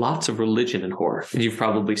 There's lots of religion in horror, and you've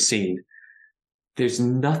probably seen. There's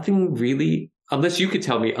nothing really, unless you could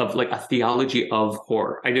tell me of like a theology of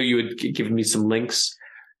horror. I know you had given me some links,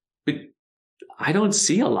 but I don't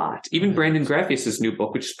see a lot. Even Brandon Graffius's new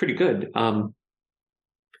book, which is pretty good.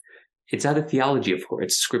 It's not a theology of horror.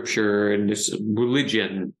 It's scripture and this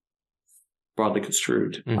religion, broadly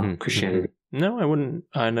construed, Christianity. No, I wouldn't.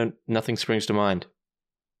 I know nothing springs to mind.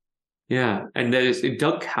 Yeah, and there's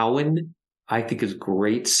Doug Cowan, I think, is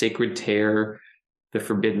great. Sacred Tear, The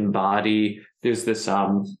Forbidden Body. There's this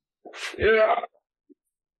The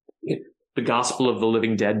Gospel of the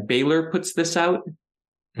Living Dead. Baylor puts this out.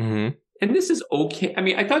 Mm-hmm. And this is okay. I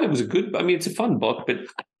mean, I thought it was it's a fun book, but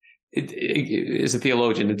as a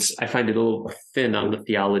theologian, I find it a little thin on the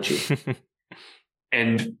theology.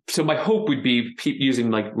 And so my hope would be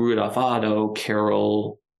using like Rudolph Otto,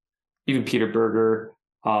 Carroll, even Peter Berger,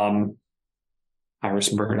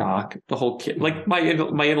 Iris Murdoch, the whole kit, like my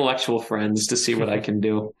intellectual friends, to see what I can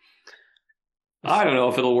do. I don't know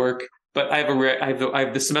if it'll work, but I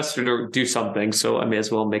have the semester to do something, so I may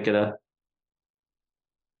as well make it a.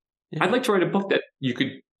 Yeah. I'd like to write a book that you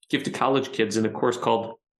could give to college kids in a course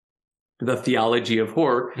called The Theology of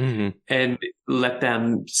Horror, and let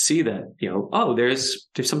them see that, there's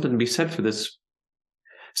something to be said for this,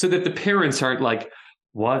 so that the parents aren't like,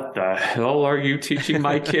 what the hell are you teaching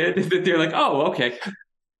my kid? That they're like, oh, okay.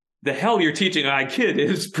 The hell you're teaching my kid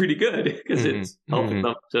is pretty good, because it's helping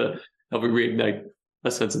them to help reignite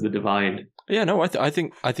a sense of the divine. Yeah, no, I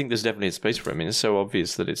think there's definitely a space for it. I mean, it's so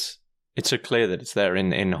obvious that it's so clear that it's there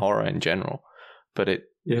in horror in general, but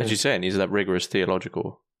as you say, it needs that rigorous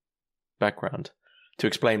theological background to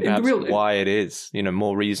explain perhaps why it is.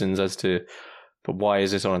 More reasons as to, but why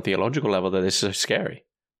is this on a theological level that is so scary?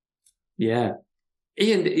 Yeah.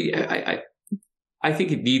 And I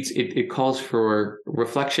think it calls for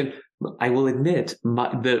reflection. I will admit,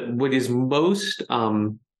 what is most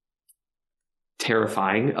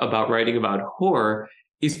terrifying about writing about horror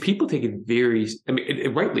is people take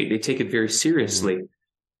it rightly, they take it very seriously.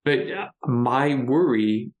 But my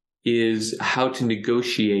worry is how to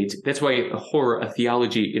negotiate. That's why a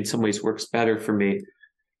theology in some ways works better for me,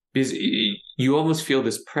 because you almost feel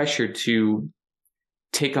this pressure to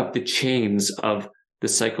take up the chains of the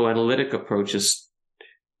psychoanalytic approaches,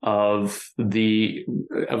 of the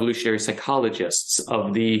evolutionary psychologists,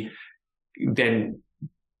 then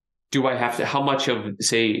do I have to, how much of,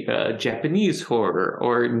 say, Japanese horror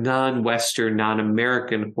or non-Western,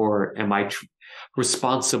 non-American horror am I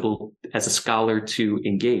responsible as a scholar to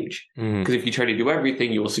engage? Because if you try to do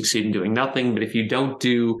everything, you will succeed in doing nothing. But if you don't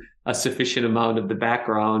do a sufficient amount of the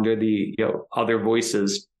background or the other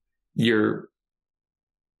voices, the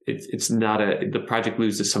project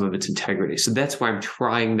loses some of its integrity. So that's why I'm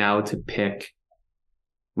trying now to pick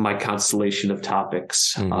my constellation of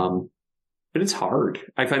topics. But it's hard.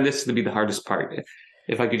 I find this to be the hardest part.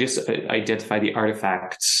 If I could just identify the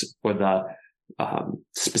artifacts or the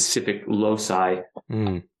specific loci,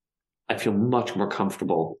 I feel much more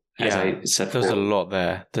comfortable as I set forward. There's a lot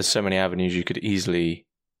there. There's so many avenues you could easily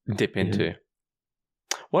dip into.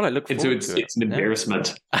 Well, I look forward to it. It's an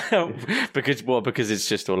embarrassment. Because it's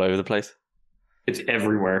just all over the place. It's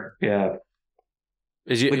everywhere. Yeah.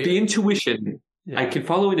 Like the intuition, I can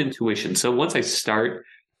follow an intuition. So once I start,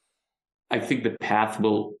 I think the path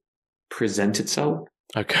will present itself.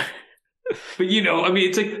 Okay. But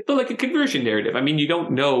it's like a conversion narrative. I mean, you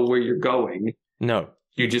don't know where you're going. No.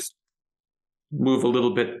 You just move a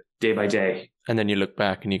little bit day by day. And then you look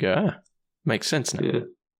back and you go, makes sense now.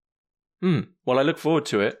 Yeah. Well, I look forward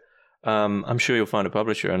to it. I'm sure you'll find a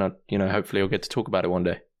publisher, and hopefully you'll get to talk about it one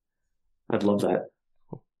day. I'd love that.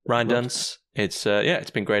 Ryan Dunce, it's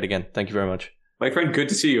been great again. Thank you very much. My friend, good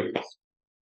to see you.